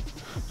 right?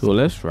 So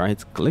let's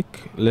right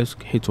click, let's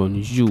hit on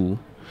U,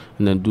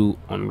 and then do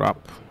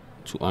unwrap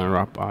to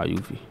unwrap our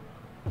UV.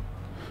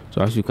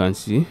 So as you can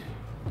see,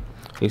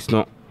 it's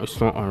not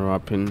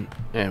unwrapping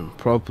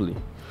properly.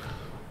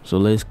 So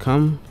let's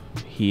come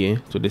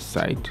here to this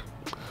side,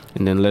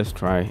 and then let's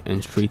try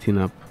and straighten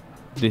up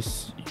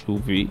this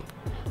UV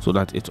so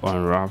that it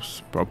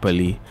unwraps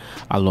properly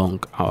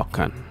along our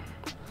can.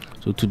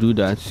 So to do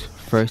that,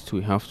 first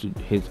we have to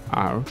hit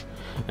R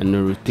and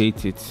then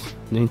rotate it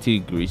 90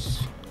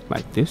 degrees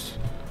like this,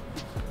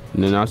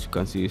 and then as you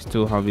can see, it's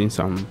still having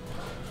some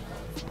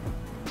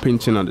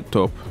pinching at the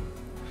top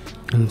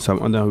and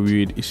some other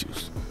weird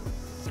issues.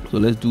 So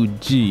let's do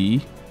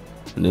G,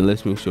 and then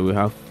let's make sure we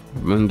have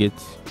bring it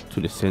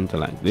to the center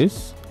like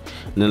this,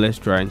 and then let's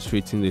try and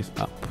straighten this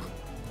up.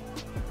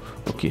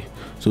 Okay,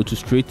 so to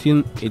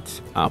straighten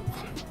it up,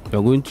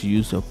 we're going to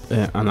use an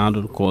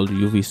add-on called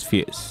UV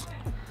spheres.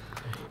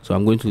 So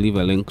I'm going to leave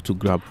a link to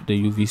grab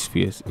the UV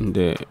spheres in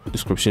the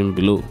description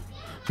below.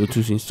 So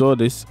to install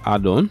this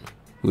add-on,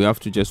 we have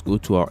to just go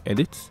to our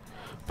edit,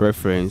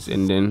 preference,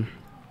 and then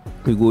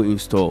we go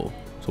install.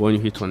 So when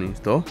you hit on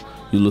install,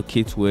 you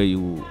locate where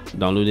you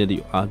downloaded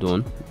your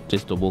add-on,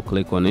 just double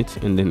click on it,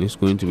 and then it's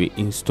going to be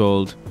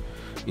installed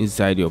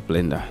inside your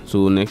Blender.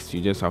 So next,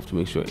 you just have to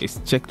make sure it's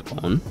checked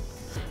on,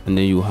 and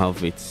then you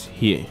have it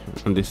here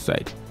on this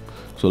side.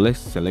 So let's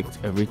select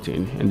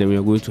everything, and then we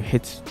are going to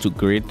hit to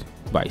grid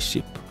by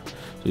shape.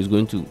 So it's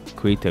going to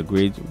create a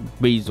grid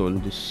based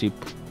on the shape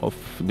of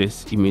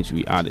this image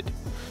we added.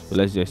 So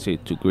let's just say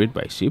to grid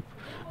by shape,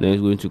 then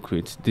it's going to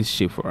create this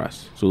shape for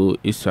us. So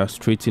it's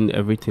straightened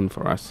everything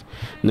for us.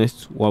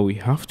 Next, what we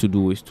have to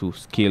do is to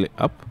scale it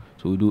up.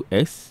 So we do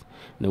S,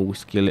 then we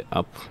scale it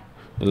up,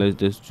 and let's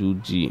just do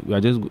G. We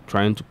are just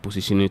trying to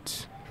position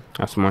it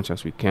as much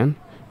as we can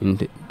in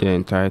the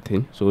entire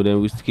thing. So then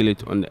we scale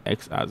it on the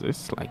X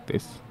axis like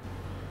this.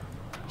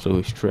 So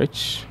we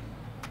stretch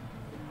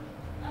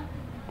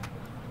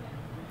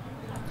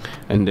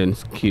and then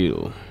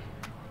scale.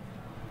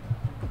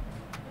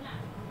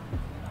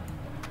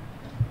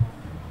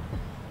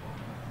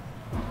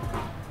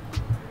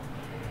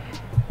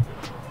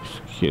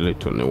 Scale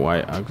it on the Y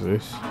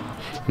axis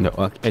and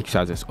the X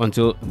axis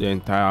until the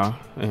entire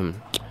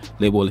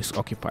label is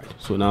occupied.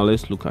 So now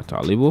let's look at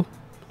our label,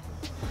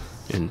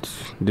 and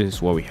this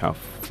is what we have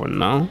for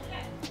now,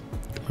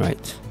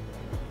 right?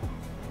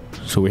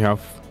 So we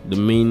have the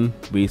main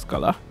base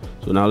color.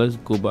 So now let's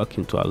go back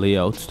into our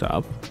layout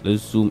tab.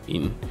 Let's zoom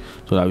in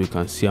so that we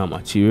can see our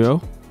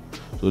material.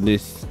 So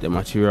this is the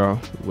material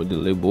with the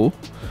label.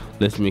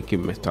 Let's make it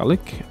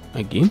metallic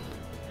again,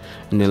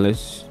 and then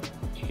let's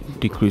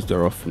decrease the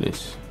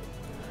roughness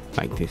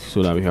like this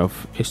so that we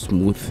have a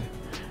smooth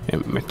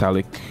and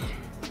metallic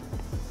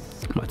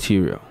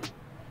material,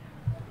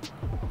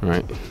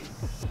 right?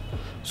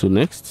 So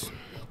next,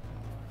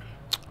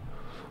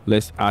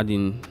 let's add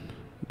in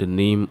the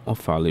name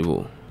of our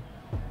label.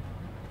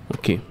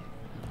 Okay,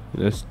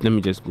 let me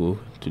just go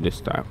to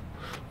this tab.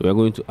 We are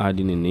going to add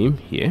in a name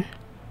here.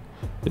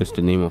 That's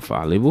the name of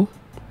our label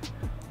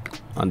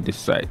on this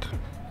side,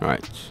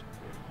 right?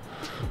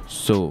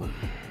 So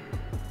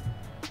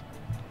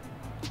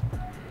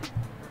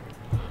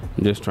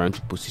I'm just trying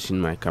to position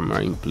my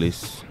camera in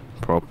place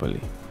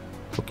properly.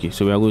 Okay,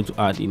 so we are going to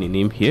add in a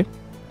name here.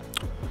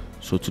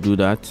 So to do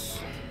that,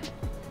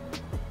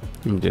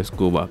 let me just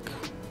go back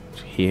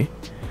to here.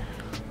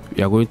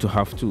 We are going to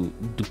have to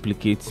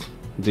duplicate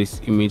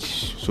this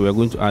image, so we are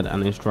going to add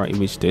an extra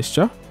image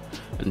texture,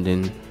 and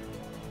then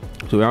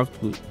so we have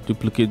to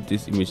duplicate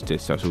this image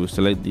texture. So we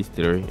select these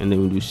three, and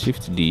then we do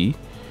Shift D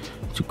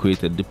to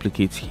create a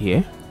duplicate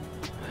here,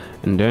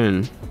 and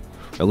then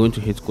we are going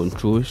to hit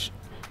Control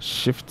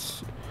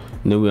Shift,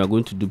 and then we are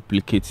going to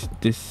duplicate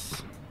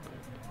this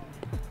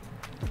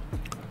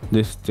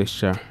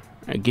texture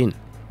again.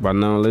 But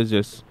now let's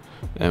just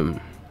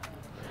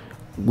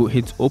go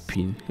hit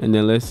Open, and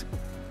then let's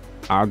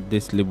add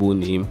this label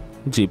name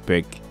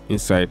JPEG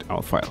inside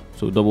our file.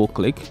 So double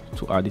click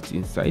to add it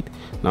inside.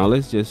 Now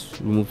let's just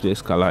remove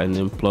this color and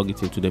then plug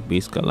it into the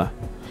base color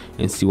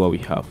and see what we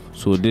have.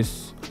 So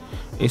this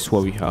is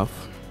what we have.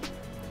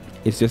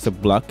 It's just a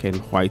black and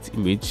white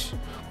image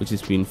which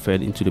is being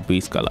fed into the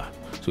base color.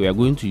 So we are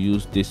going to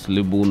use this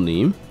label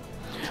name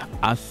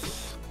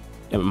as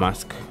a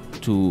mask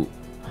to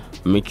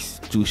mix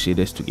two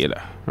shaders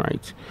together,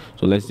 right?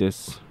 So let's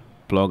just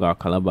plug our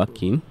color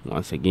back in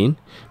once again,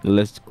 and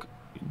let's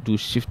do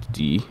Shift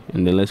D,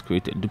 and then let's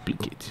create a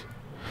duplicate.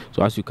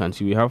 So as you can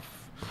see, we have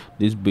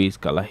this base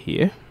color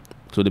here.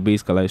 So the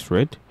base color is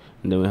red,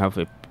 and then we have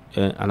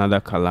another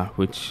color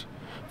which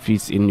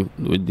fits in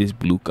with this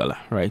blue color,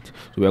 right?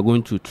 So we are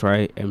going to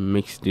try and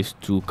mix these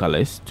two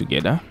colors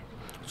together.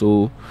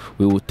 So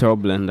we will tell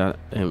Blender,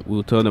 we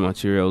will tell the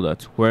material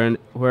that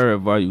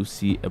wherever you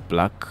see a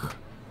black,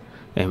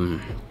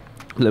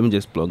 let me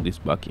just plug this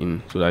back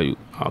in so that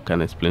I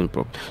can explain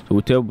properly. So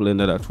we tell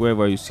Blender that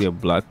wherever you see a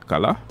black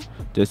color,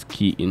 just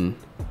key in,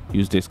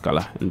 use this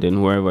color, and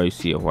then wherever you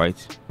see a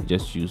white,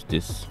 just use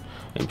this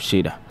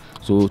shader.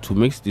 So to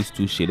mix these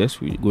two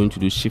shaders, we're going to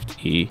do Shift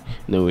A,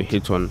 and then we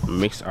hit on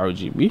Mix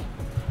RGB.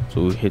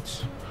 So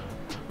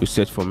we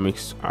set for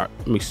mix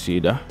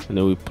shader, and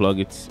then we plug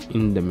it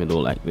in the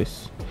middle like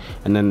this.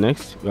 And then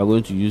next we are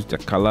going to use the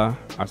color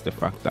as the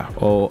factor,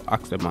 or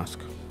as the mask,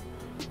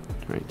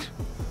 right?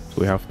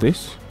 So we have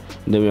this,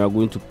 and then we are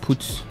going to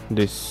put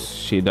this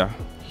shader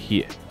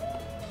here,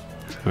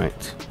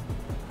 right?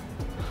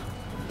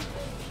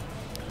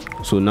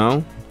 So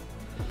now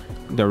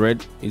the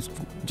red is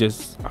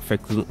just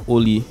affecting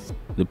only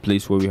the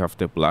place where we have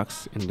the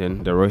blacks, and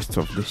then the rest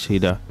of the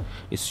shader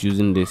is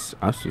using this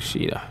as the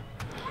shader.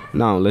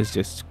 Now let's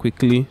just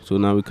quickly, so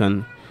now we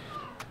can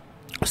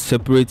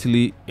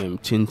separately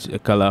change the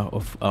color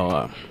of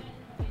our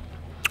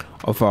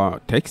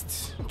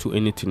text to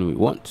anything we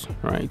want,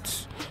 right?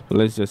 So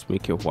let's just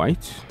make it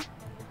white,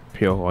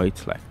 pure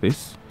white like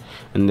this,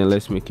 and then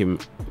let's make him,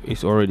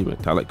 it's already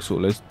metallic, so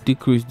let's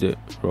decrease the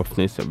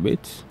roughness a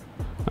bit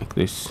like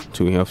this,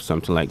 so we have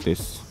something like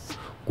this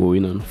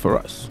going on for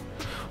us.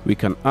 We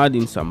can add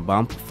in some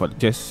bump for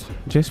just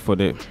for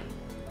the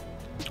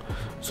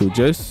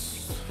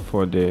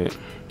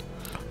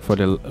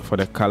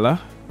color,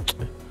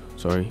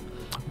 sorry,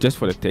 just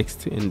for the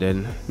text, and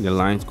then the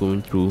lines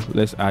going through.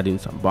 Let's add in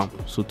some bump.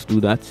 So to do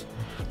that,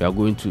 we are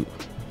going to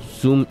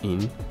zoom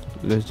in.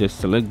 Let's just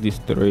select these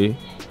three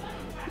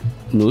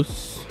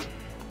nodes,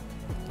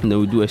 and then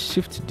we do a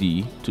Shift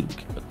D to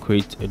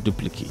create a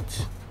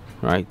duplicate,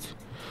 right?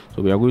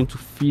 So we are going to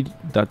feed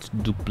that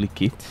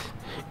duplicate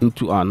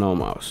into our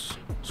normals.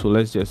 So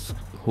let's just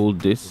hold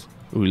this,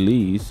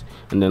 release,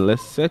 and then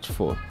let's search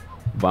for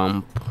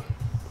bump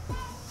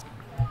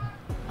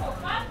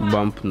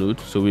node.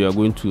 So we are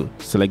going to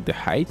select the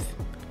height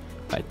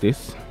like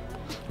this,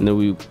 and then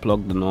we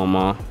plug the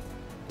normal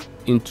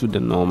into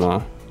the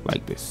normal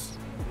like this.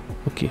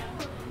 Okay,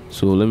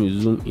 so let me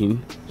zoom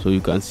in so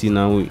you can see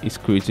now it's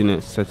creating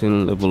a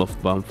certain level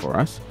of bump for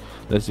us.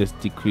 Let's just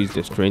decrease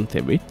the strength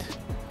a bit,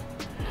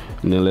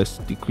 and then let's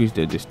decrease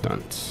the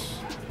distance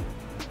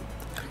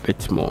a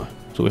bit more.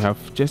 So we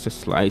have just a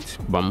slight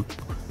bump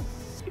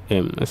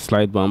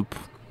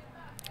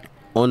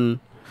on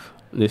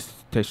this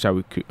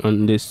texture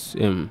on this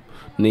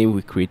name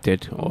we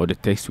created, or the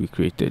text we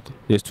created,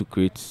 just to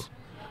create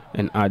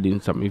and add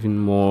in some even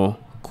more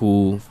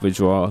cool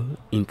visual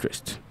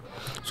interest.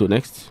 So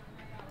next,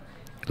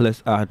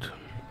 let's add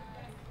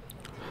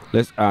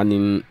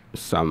in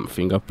some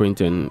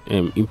fingerprint and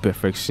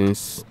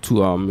imperfections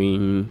to our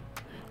main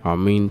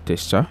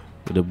texture,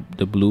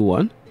 the blue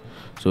one.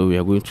 So we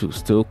are going to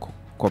still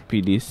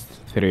copy these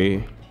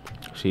three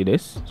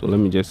shaders. So let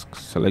me just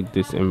select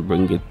this and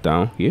bring it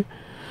down here.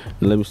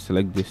 And let me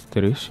select these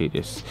three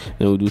shaders.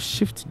 Then we'll do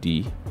Shift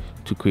D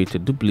to create a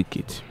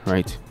duplicate,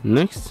 right?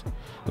 Next,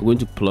 we're going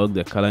to plug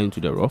the color into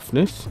the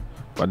roughness,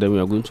 but then we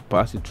are going to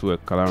pass it through a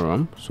color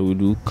ramp. So we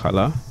do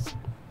color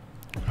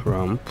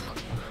ramp.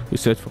 We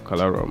search for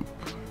color ramp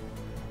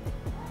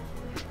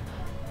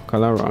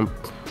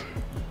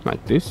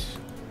like this.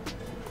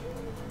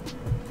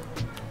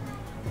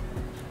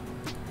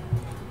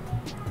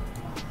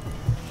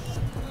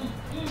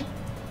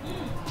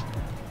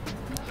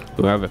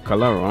 We have a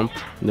color ramp,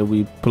 and then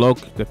we plug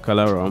the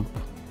color ramp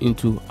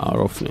into our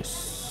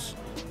roughness.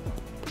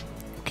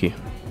 Okay,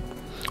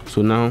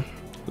 so now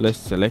let's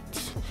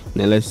select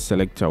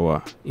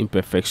our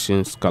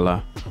imperfections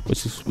color,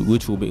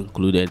 which will be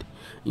included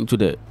into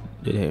the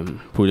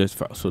project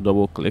file. So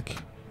double click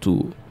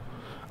to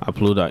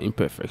upload our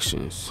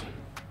imperfections.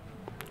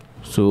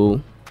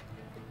 So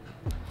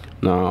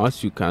now,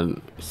 as you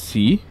can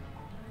see,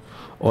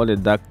 all the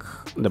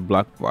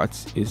black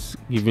parts is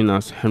giving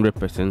us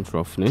 100%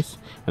 roughness,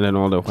 and then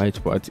all the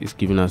white parts is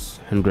giving us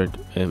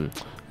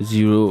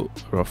 0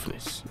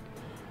 roughness.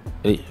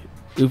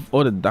 If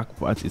all the dark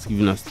part is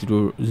giving us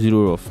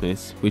zero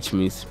roughness, which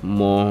means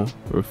more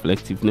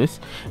reflectiveness,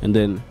 and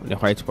then the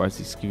white part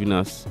is giving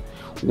us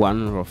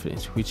 1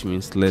 roughness, which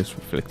means less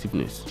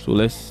reflectiveness. So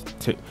let's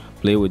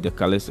play with the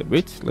colors a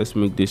bit. Let's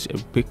make this a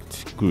bit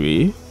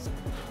gray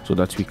so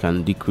that we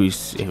can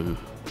decrease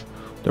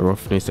the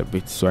roughness a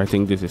bit. So I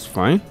think this is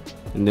fine,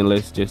 and then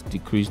let's just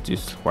decrease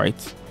this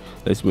white.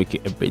 Let's make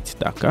it a bit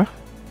darker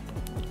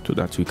so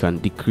that we can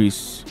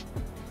decrease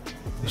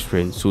the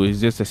strength. So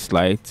it's just a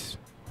slight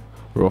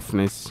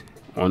roughness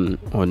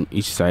on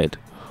each side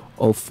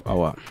of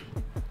our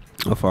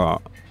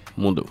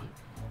model,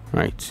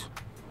 right?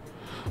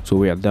 So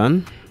we are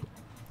done.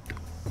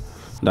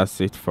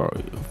 That's it for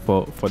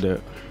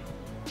the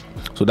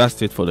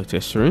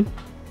texturing.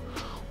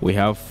 We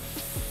have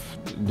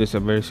this a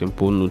very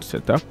simple node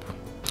setup,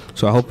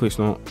 so I hope it's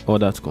not all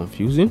that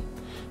confusing.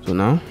 So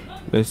now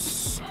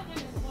let's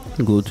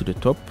go to the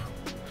top,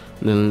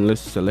 and then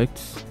let's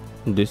select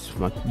this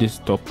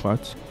top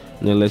part,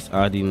 and then let's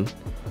add in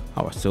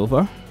our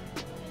silver.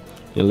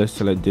 Then let's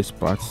select this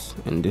part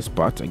and this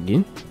part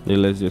again,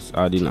 then let's just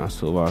add in our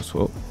silver as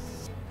well.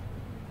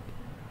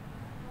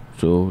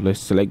 So let's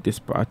select this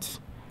part,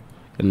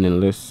 and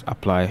then let's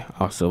apply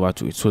our silver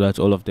to it so that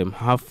all of them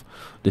have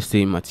the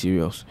same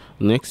materials.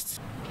 Next,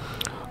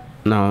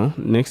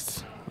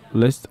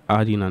 let's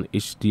add in an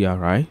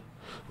HDRI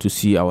to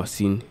see our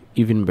scene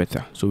even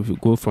better. So if you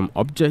go from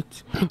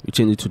object, we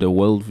change it to the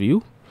world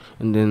view,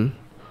 and then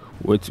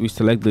we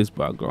select this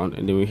background,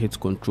 and then we hit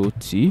Ctrl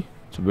T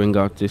to bring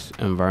out this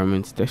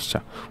environment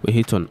texture. We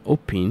hit on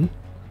open,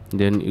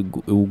 then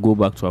it will go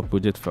back to our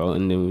project file,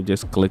 and then we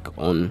just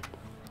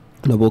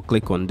double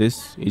click on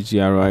this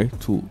HDRI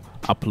to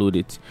upload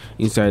it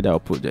inside our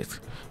project.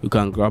 You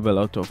can grab a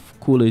lot of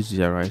cool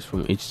HDRIs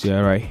from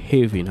HDRI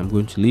Haven. I'm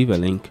going to leave a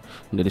link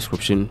in the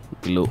description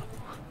below.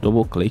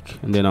 Double click,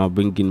 and then I'll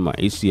bring in my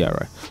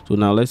HDRI. So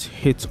now let's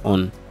hit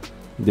on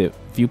the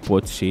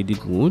viewport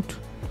shaded mode,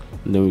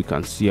 and then we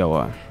can see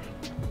our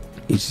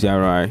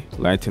HDRI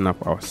lighten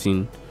up our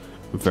scene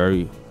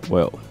very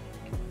well.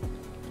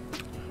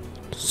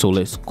 So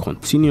let's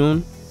continue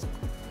on.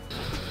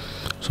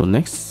 So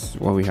next,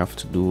 what we have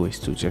to do is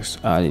to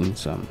just add in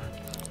some,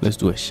 let's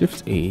do a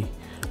Shift A,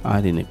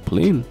 add in a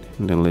plane,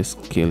 and then let's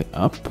scale it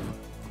up,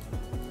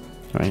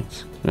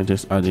 right? And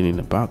just adding in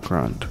the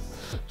background.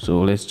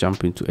 So let's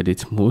jump into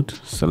edit mode,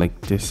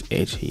 select this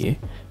edge here,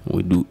 and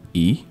we do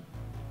E.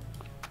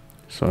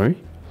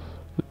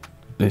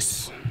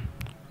 Let's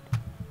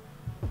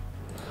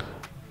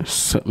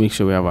make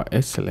sure we have our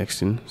edge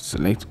selection,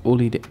 select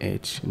only the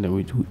edge, and then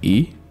we do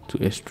E to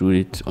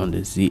extrude it on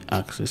the Z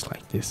axis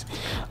like this.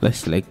 Let's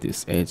select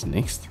this edge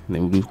next, and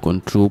then we do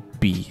Ctrl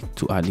P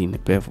to add in a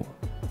bevel,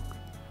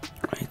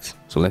 right?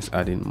 So let's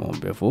add in more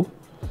bevel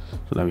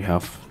so that we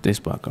have this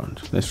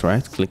background. Let's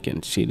right click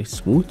and shade it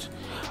smooth,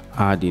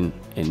 add in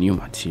a new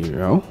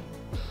material,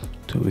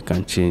 so we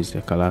can change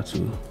the color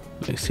to,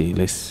 let's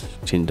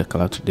change the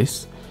color to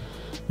this,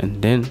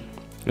 and then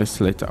let's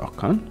select our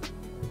can,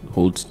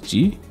 hold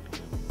G,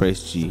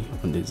 press G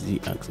on the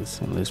Z axis,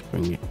 and let's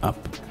bring it up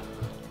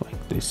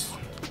like this,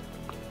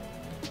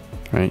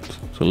 right?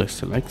 So let's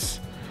select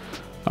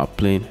our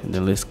plane, and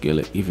then let's scale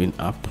it even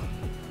up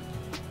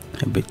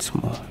a bit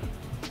more.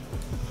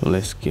 So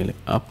let's scale it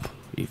up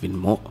even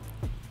more.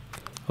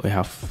 We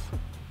have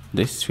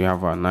this, we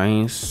have our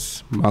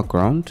nice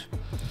background,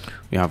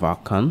 we have our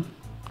can,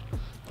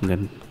 and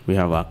then we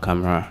have our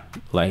camera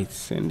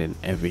lights, and then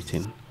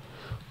everything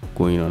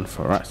going on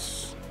for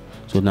us.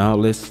 So now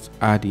let's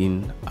add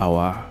in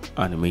our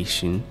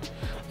animation,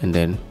 and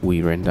then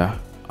we render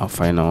our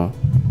final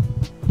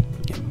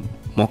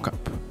mockup.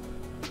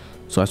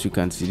 So as you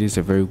can see, this is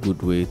a very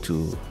good way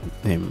to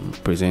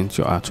present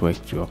your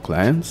artwork to your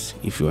clients.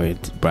 If you are a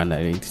brand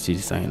identity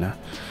designer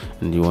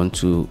and you want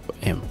to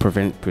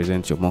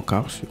present your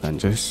mockups, you can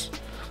just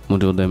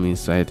model them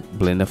inside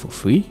Blender for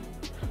free,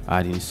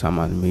 add in some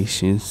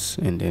animations,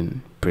 and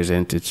then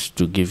present it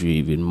to give you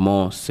even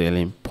more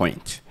selling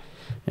point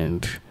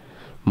and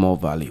more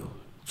value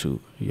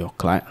to your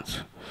clients.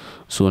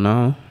 So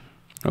now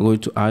I'm going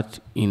to add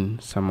in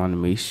some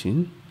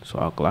animation. So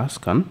our glass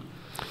can.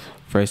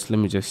 First, let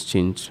me just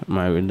change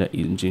my render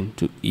engine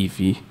to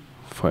Eevee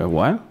for a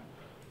while.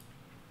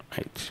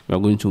 Right, we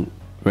are going to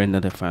render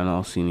the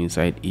final scene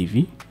inside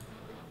Eevee.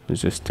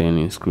 Let's just turn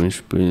in screen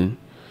space.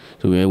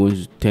 So we are going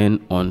to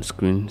turn on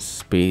screen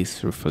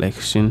space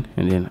reflection,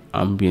 and then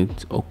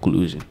ambient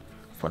occlusion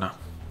for now.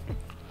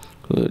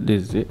 So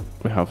this is it.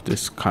 We have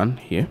this can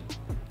here.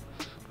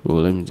 So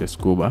let me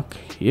just go back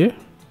here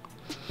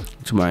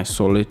to my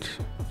solid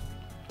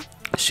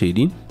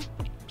shading,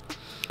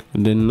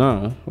 and then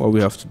now what we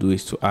have to do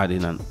is to add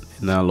in an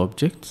null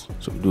object.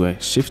 So we do a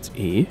Shift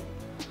A,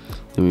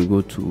 then we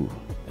go to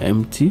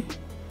empty,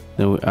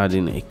 then we add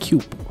in a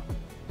cube,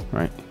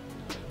 right?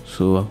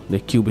 So the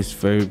cube is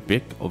very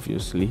big,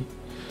 obviously,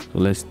 so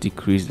let's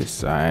decrease the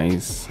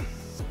size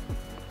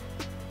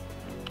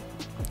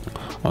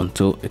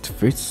until it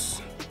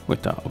fits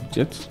with our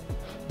object.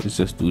 Let's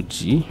just do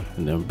G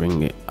and then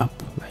bring it up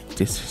like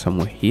this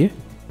somewhere here.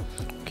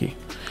 Okay,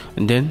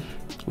 and then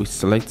we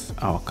select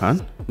our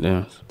can,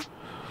 then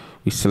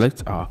we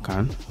select our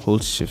can,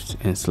 hold shift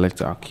and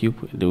select our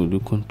cube, then we'll do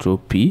Control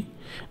P.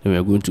 Then we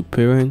are going to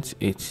parent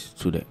it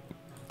to the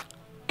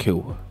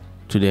cube,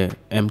 to the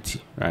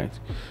empty, right?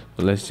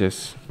 So let's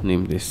just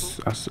name this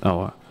as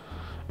our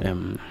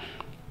can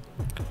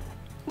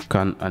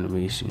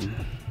animation.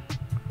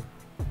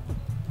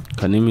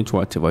 Can name it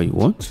whatever you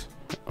want,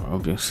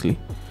 obviously.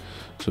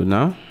 So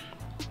now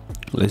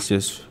let's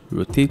just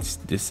rotate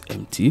this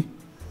empty.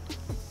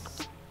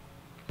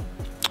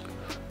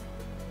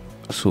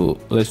 So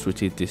let's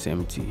rotate this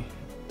empty,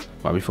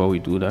 but before we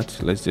do that,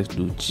 let's just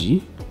do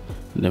G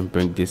and then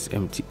bring this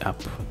empty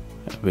up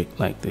a bit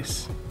like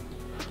this.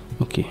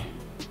 Okay,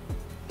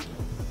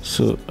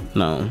 so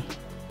now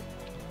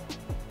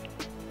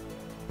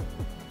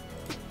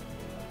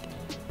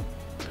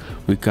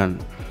we can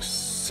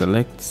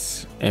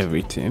select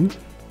everything.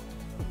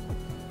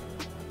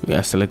 We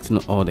are selecting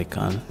all the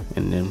can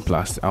and then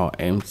plus our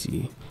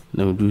empty.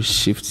 Then we do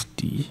Shift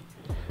D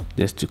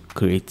just to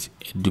create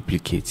a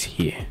duplicate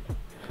here.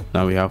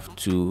 Now we have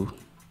two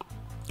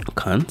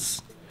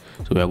cans,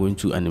 so we are going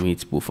to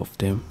animate both of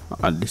them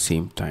at the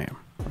same time,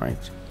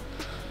 right?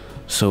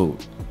 So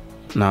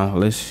now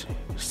let's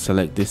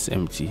select this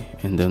empty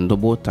and then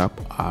double tap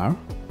R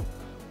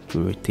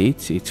to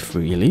rotate it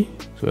freely.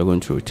 So we're going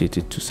to rotate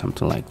it to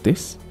something like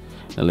this.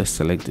 Now let's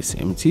select this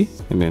empty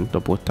and then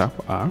double tap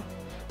R,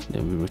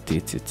 then we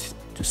rotate it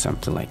to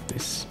something like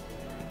this.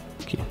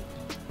 Okay,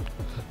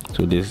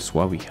 so this is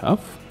what we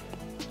have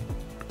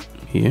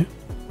here.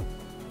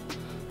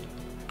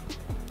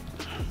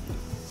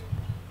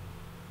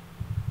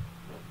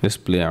 Let's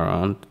play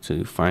around till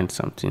you find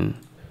something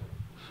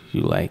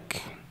you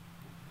like,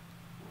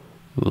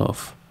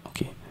 love.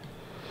 Okay,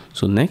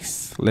 so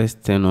next let's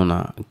turn on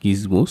our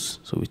gizmos.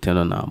 So we turn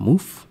on our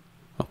move.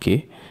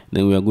 Okay,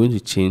 then we are going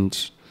to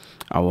change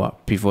our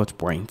pivot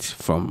point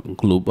from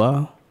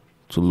global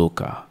to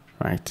local,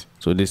 right?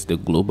 So this is the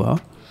global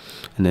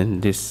and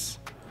then this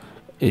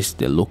is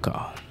the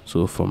local.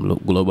 So from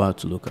global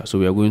to local. So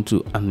we are going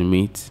to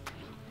animate,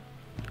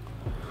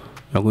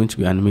 we are going to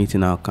be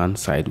animating our can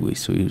sideways,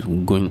 so it's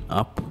going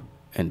up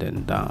and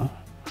then down,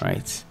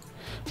 right?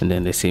 And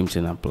then the same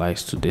thing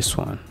applies to this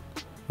one.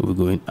 We'll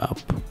be going up,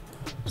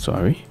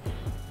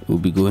 we'll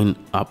be going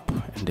up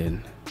and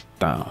then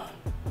down.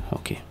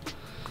 Okay,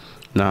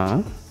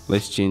 now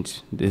let's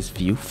change this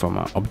view from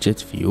our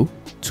object view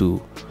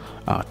to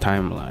our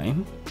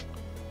timeline,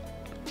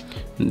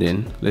 and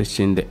then let's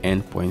change the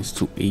endpoints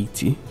to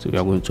 80. So we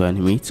are going to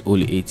animate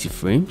only 80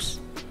 frames.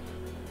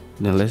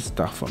 Then let's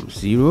start from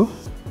 0.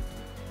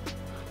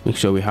 Make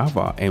sure we have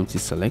our empty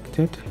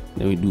selected,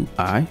 then we do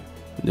I,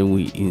 then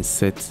we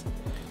insert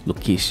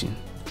location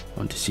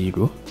on the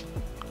 0,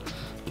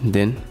 and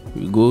then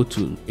we go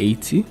to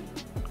 80.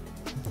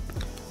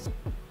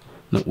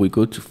 Now we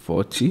go to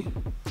 40,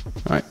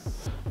 right?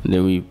 And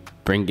then we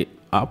bring it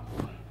up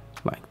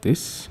like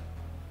this.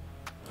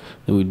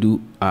 Then we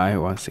do I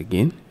once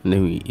again, and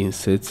then we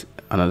insert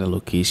another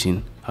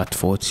location at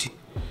 40.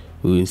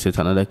 We insert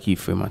another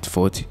keyframe at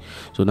 40.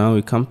 So now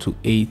we come to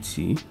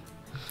 80,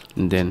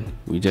 and then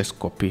we just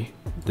copy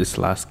this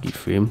last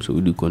keyframe. So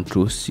we do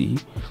Control C,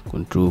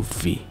 Control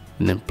V,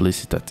 and then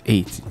place it at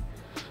 80.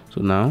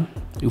 So now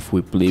if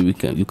we play, you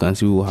can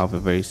see we will have a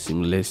very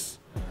seamless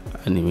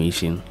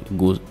animation. It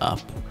goes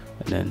up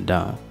and then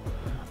down,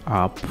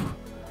 up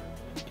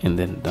and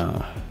then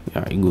down.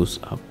 Yeah, it goes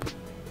up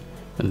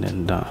and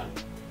then down,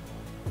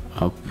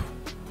 up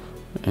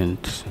and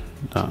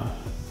down.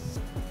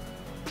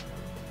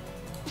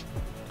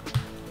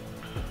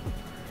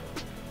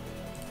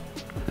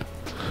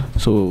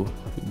 So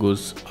it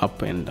goes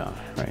up and down,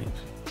 right?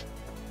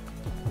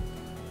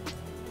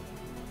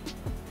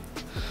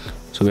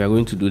 So we are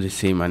going to do the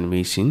same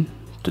animation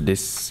to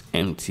this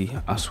empty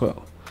as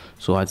well.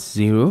 So at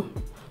 0,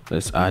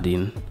 let's add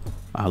in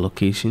our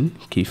location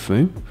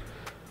keyframe,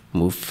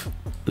 move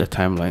the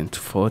timeline to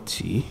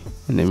 40,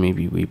 and then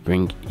maybe we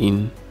bring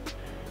in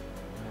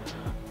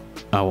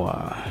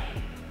our,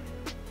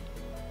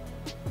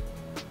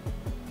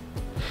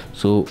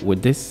 so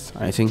with this,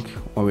 I think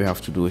what we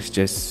have to do is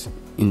just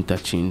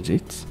interchange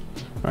it,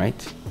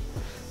 right?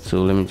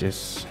 So let me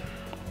just,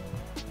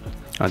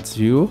 at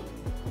 0,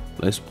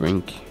 let's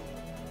bring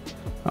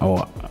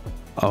our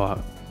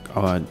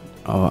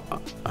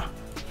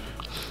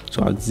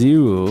so at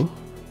 0,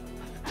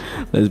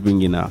 let's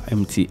bring in our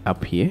empty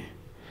up here,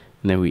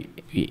 and then we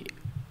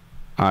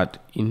add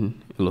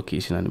in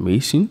location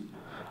animation.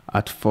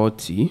 At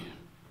 40,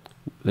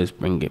 let's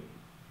bring it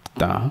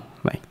down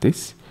like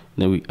this,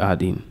 and then we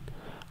add in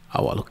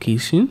our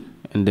location,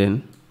 and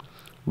then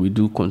we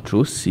do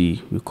Control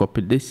C, we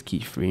copy this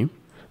keyframe,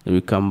 then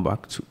we come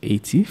back to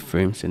 80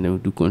 frames, and then we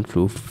do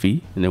Control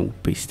V, and then we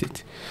paste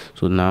it.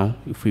 So now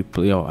if we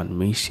play our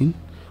animation,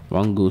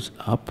 one goes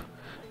up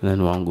and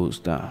then one goes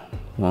down,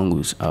 one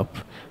goes up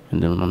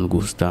and then one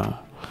goes down,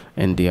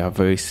 and they are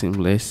very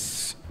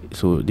seamless,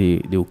 so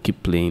they will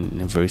keep playing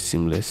in a very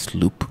seamless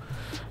loop.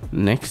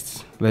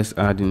 Next, let's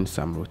add in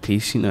some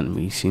rotation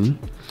animation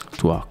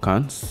to our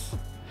cans,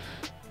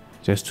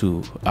 just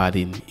to add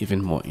in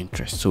even more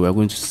interest. So we're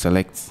going to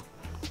select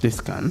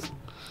this can,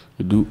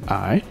 we do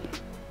I,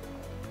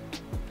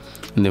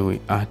 and then we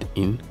add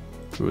in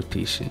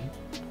rotation,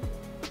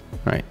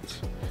 right?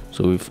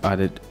 So we've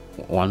added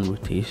one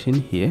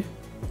rotation here,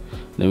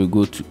 then we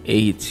go to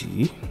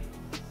 80,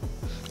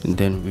 and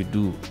then we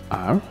do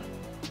R,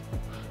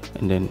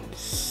 and then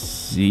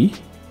Z.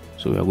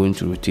 So we are going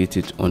to rotate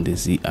it on the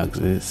Z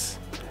axis,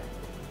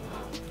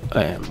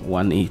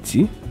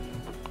 180.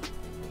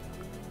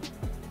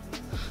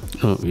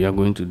 No, we are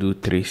going to do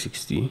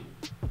 360,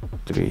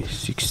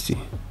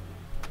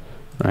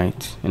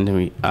 right? And then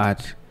we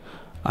add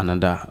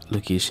another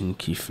location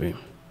keyframe.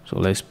 So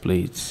let's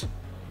play it.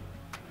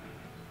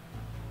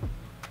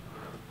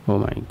 Oh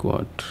my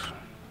god,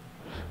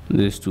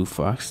 this is too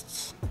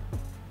fast.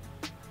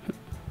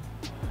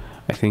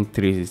 I think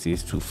 360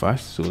 is too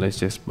fast, so let's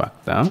just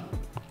back down.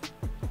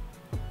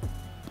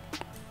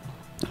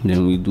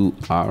 Then we do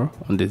R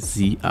on the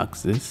Z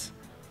axis.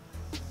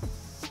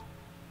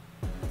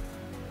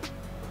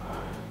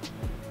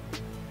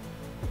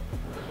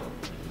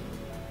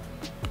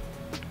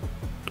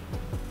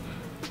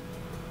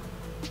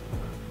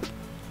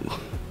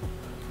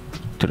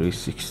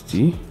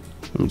 .360.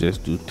 Let me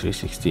just do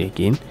 360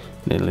 again.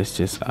 Then let's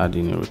just add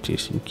in a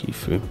rotation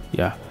keyframe.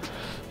 Yeah,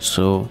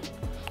 so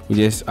we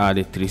just add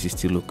a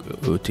 360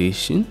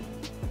 rotation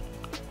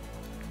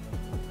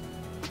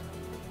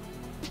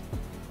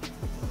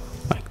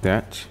like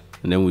that,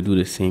 and then we do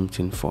the same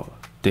thing for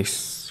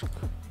this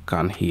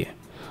can here.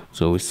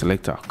 So we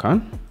select our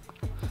can,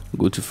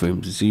 go to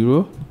frame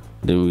 0,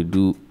 then we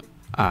do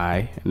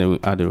I, and then we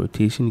add a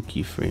rotation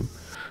keyframe,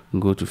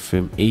 go to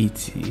frame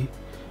 80,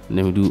 and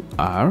then we do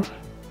R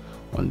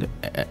on the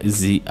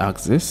Z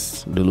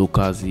axis, the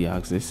local Z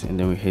axis, and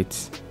then we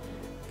hit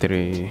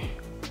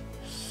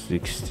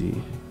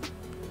 360.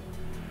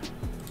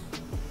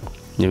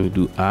 Then we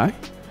do I,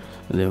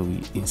 and then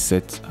we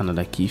insert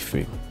another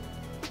keyframe.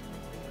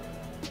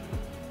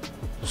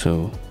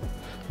 So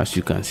as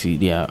you can see,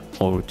 they are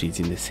all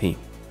rotating the same,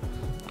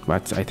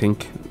 but I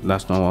think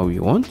that's not what we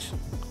want.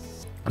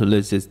 So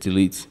let's just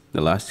delete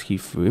the last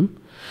keyframe,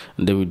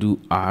 and then we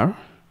do R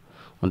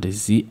on the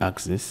Z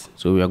axis.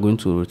 So we are going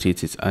to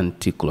rotate it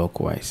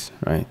anti-clockwise,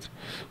 right?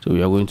 So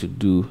we are going to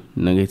do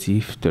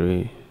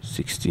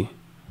 -360.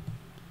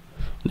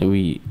 Then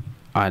we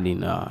add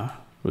in our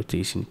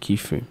rotation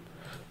keyframe.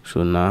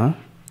 So now,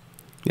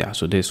 yeah,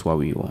 so that's what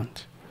we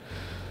want.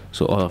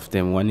 So all of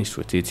them, one is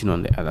rotating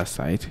on the other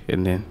side,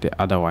 and then the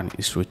other one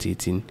is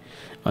rotating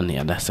on the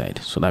other side,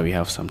 so that we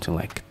have something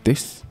like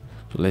this.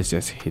 So let's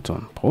just hit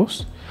on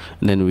pause,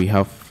 and then we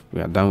are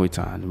done with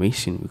our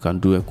animation. We can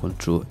do a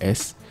Control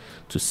S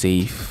to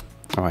save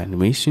our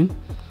animation.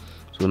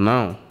 So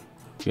now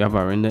we have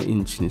our render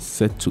engine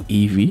set to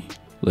Eevee.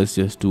 Let's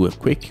just do a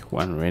quick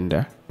one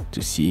render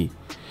to see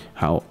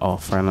how our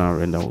final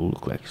render will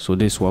look like. So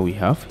this is what we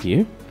have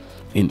here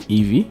in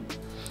Eevee.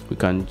 We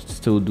can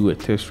still do a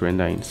test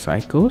render in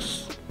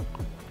cycles.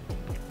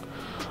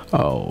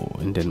 Oh,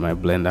 and then my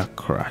blender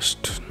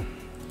crashed.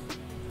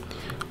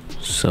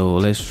 So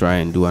let's try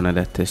and do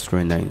another test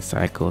render in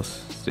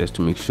cycles, just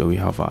to make sure we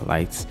have our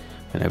lights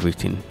and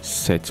everything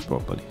set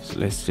properly. So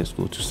let's just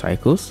go to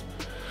cycles,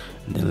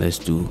 and then let's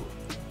do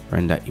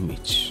render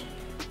image,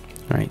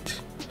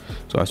 right?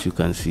 So as you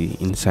can see,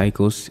 in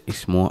cycles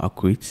it's more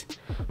accurate,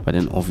 but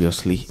then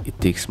obviously it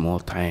takes more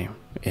time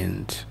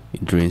and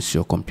it drains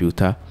your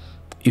computer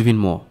even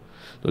more.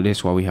 So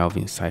that's what we have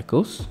in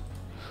cycles.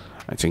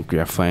 I think we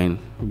are fine,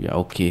 we are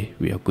okay,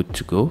 we are good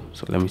to go.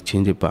 So let me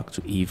change it back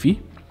to Eevee.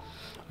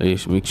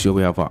 Let's make sure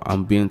we have our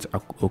ambient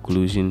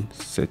occlusion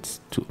set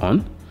to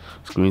on,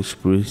 screen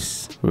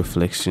spruce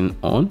reflection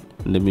on,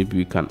 and then maybe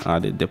we can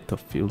add a depth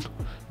of field.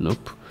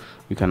 Nope,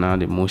 we can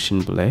add a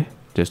motion blur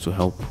just to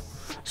help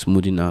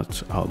smoothing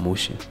out our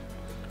motion.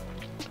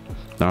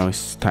 Now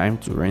it's time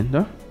to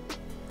render.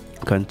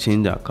 You can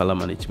change our color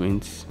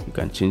management, you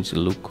can change the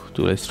look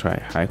to, let's try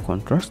high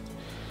contrast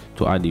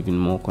to add even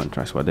more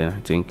contrast, but then I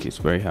think it's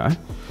very high,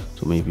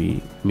 so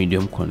maybe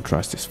medium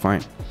contrast is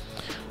fine.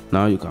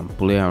 Now you can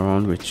play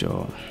around with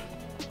your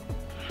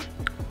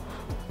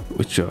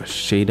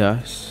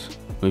shaders,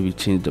 maybe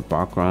change the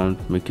background,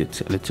 make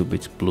it a little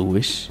bit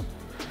bluish,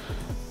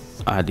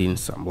 add in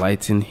some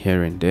lighting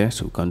here and there.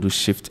 So we can do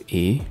Shift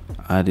A,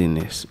 add in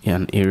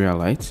an area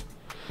light.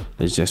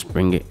 Let's just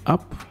bring it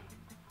up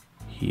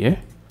here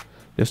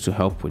just to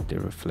help with the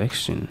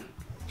reflection.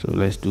 So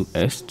let's do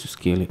S to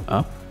scale it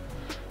up,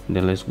 and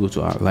then let's go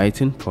to our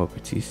lighting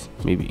properties,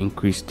 maybe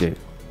increase the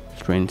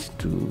strength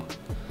to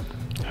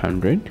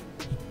 100,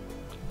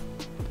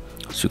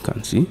 as you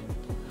can see.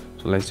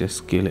 So let's just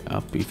scale it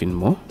up even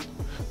more.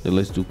 Then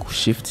let's do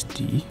Shift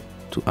D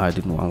to add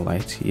in one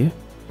light here,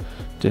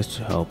 just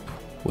to help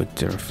with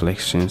the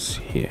reflections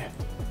here.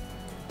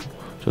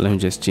 So let me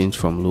just change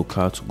from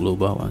local to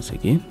global once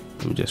again.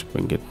 Let me just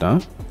bring it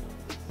down.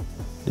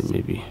 Then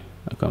maybe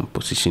I can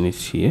position it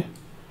here.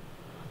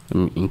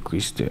 Let me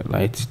increase the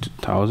light to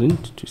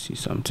 1000 to see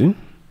something.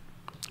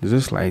 Is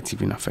this light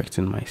even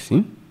affecting my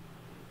scene?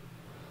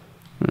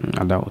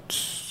 I doubt.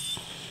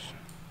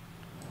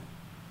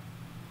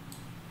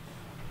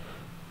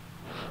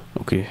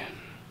 Okay,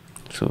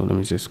 so let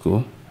me just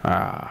go.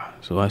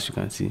 So as you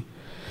can see,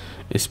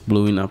 it's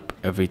blowing up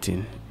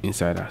everything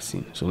inside our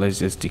scene. So let's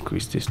just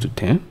decrease this to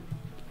 10.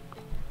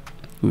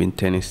 Even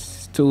 10 is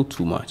still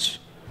too much.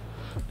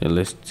 Then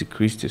let's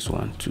decrease this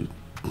one to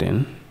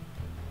 10.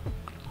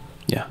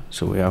 Yeah,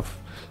 so we have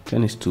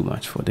 10 is too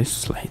much for this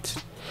slide.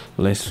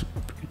 Let's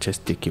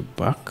just take it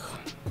back,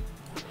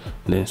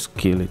 then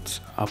scale it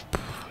up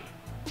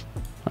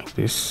like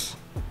this,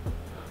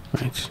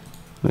 right?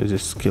 Let's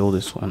just scale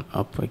this one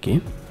up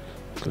again.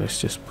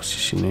 Let's just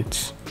position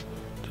it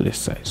to the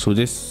side. So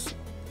this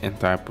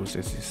entire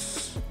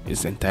process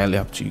is entirely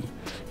up to you.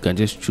 You can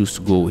just choose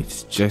to go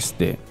with just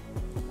the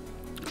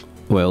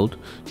world,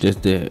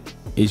 just the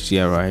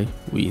HDRI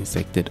we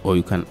inserted, or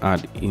you can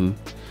add in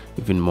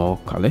even more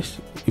colors,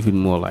 even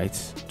more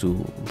lights to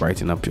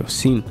brighten up your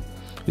scene.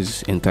 This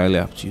is entirely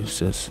up to you.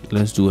 So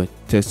let's do a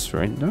test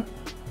render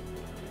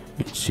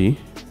and see.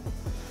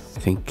 I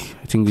think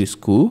this is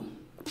cool.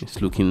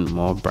 It's looking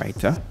more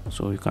brighter,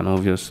 so you can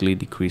obviously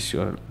decrease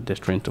the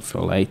strength of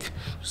your light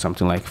to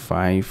something like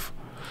 5,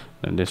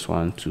 and this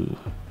one to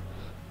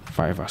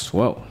 5 as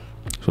well.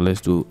 So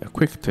let's do a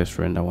quick test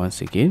render once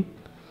again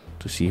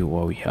to see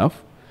what we have.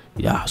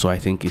 Yeah, so I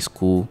think it's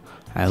cool.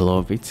 I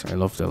love it. I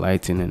love the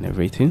lighting and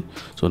everything.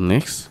 So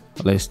next,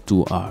 let's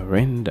do our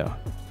render.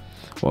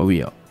 What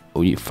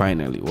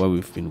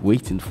we've been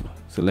waiting for.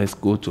 So let's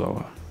go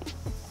to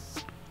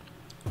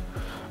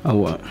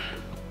our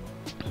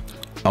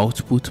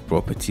output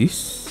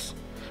properties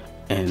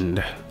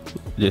and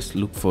let's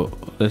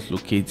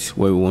locate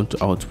where we want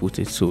to output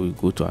it. So we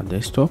go to our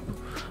desktop,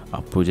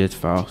 our project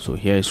file. So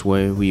here is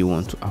where we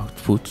want to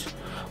output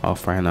our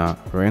final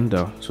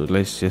render. So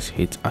let's just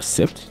hit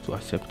accept to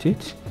accept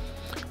it.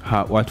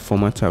 What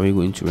format are we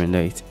going to render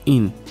it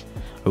in?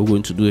 Are we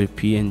going to do a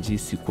PNG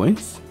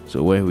sequence,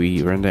 so where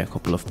we render a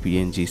couple of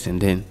PNGs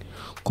and then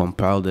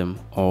compile them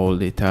all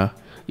later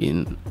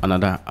in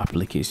another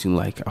application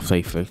like After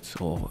Effects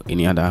or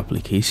any other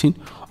application,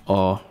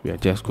 or we are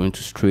just going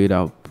to straight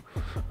up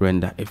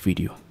render a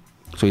video?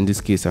 So in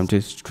this case, I'm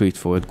just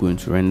straightforward going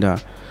to render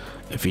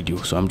a video.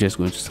 So I'm just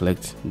going to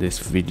select this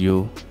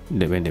video,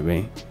 the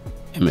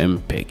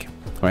MMPEG,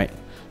 right?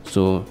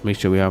 So make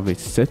sure we have it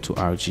set to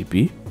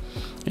RGB,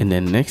 and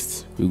then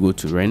next we go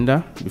to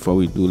render. Before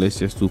we do, let's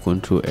just do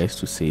Ctrl S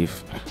to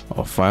save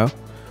our file.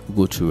 We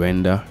go to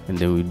render, and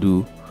then we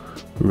do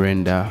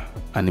render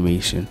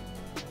animation.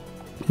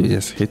 You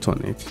just hit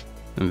on it,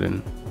 and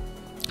then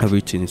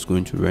everything is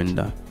going to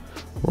render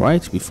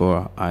right before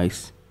our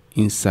eyes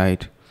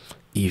inside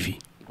Eevee.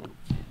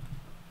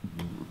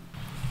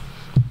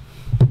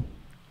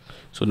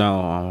 So now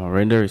our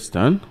render is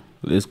done.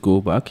 Let's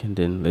go back and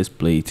then let's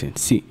play it and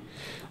see.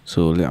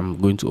 So I'm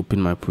going to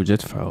open my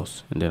project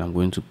files, and then I'm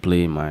going to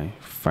play my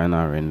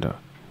final render.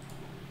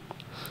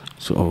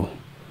 So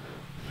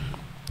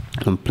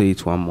I can play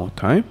it one more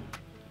time.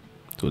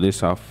 So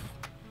this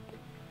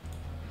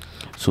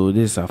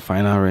is our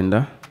final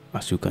render.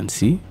 As you can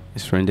see,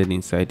 it's rendered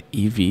inside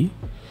Eevee.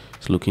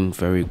 It's looking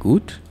very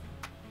good.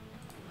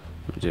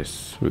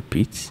 Just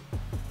repeat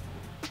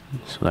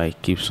so that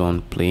it keeps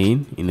on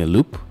playing in a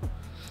loop.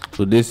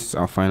 So this is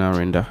our final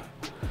render,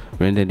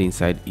 rendered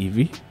inside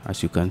Eevee.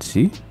 As you can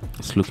see,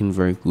 it's looking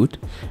very good,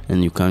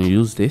 and you can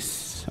use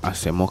this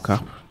as a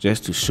mock-up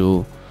just to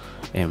show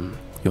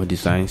your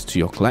designs to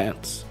your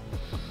clients.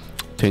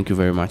 Thank you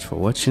very much for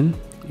watching.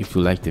 If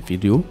you like the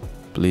video,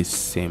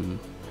 please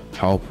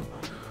help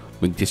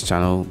make this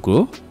channel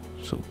grow.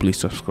 So please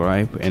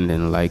subscribe and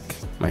then like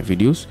my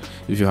videos.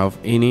 If you have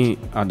any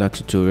other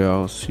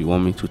tutorials you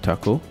want me to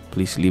tackle,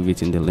 please leave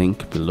it in the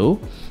link below.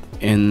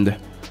 And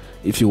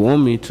if you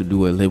want me to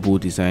do a label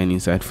design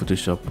inside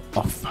Photoshop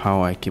of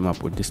how I came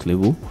up with this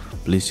label,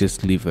 please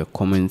just leave a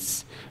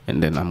comments,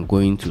 and then I'm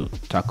going to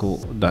tackle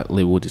that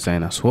label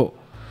design as well.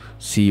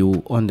 See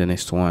you on the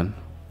next one.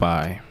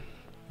 Bye.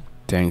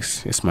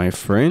 Thanks. It's my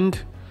friend,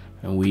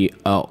 and we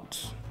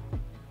out.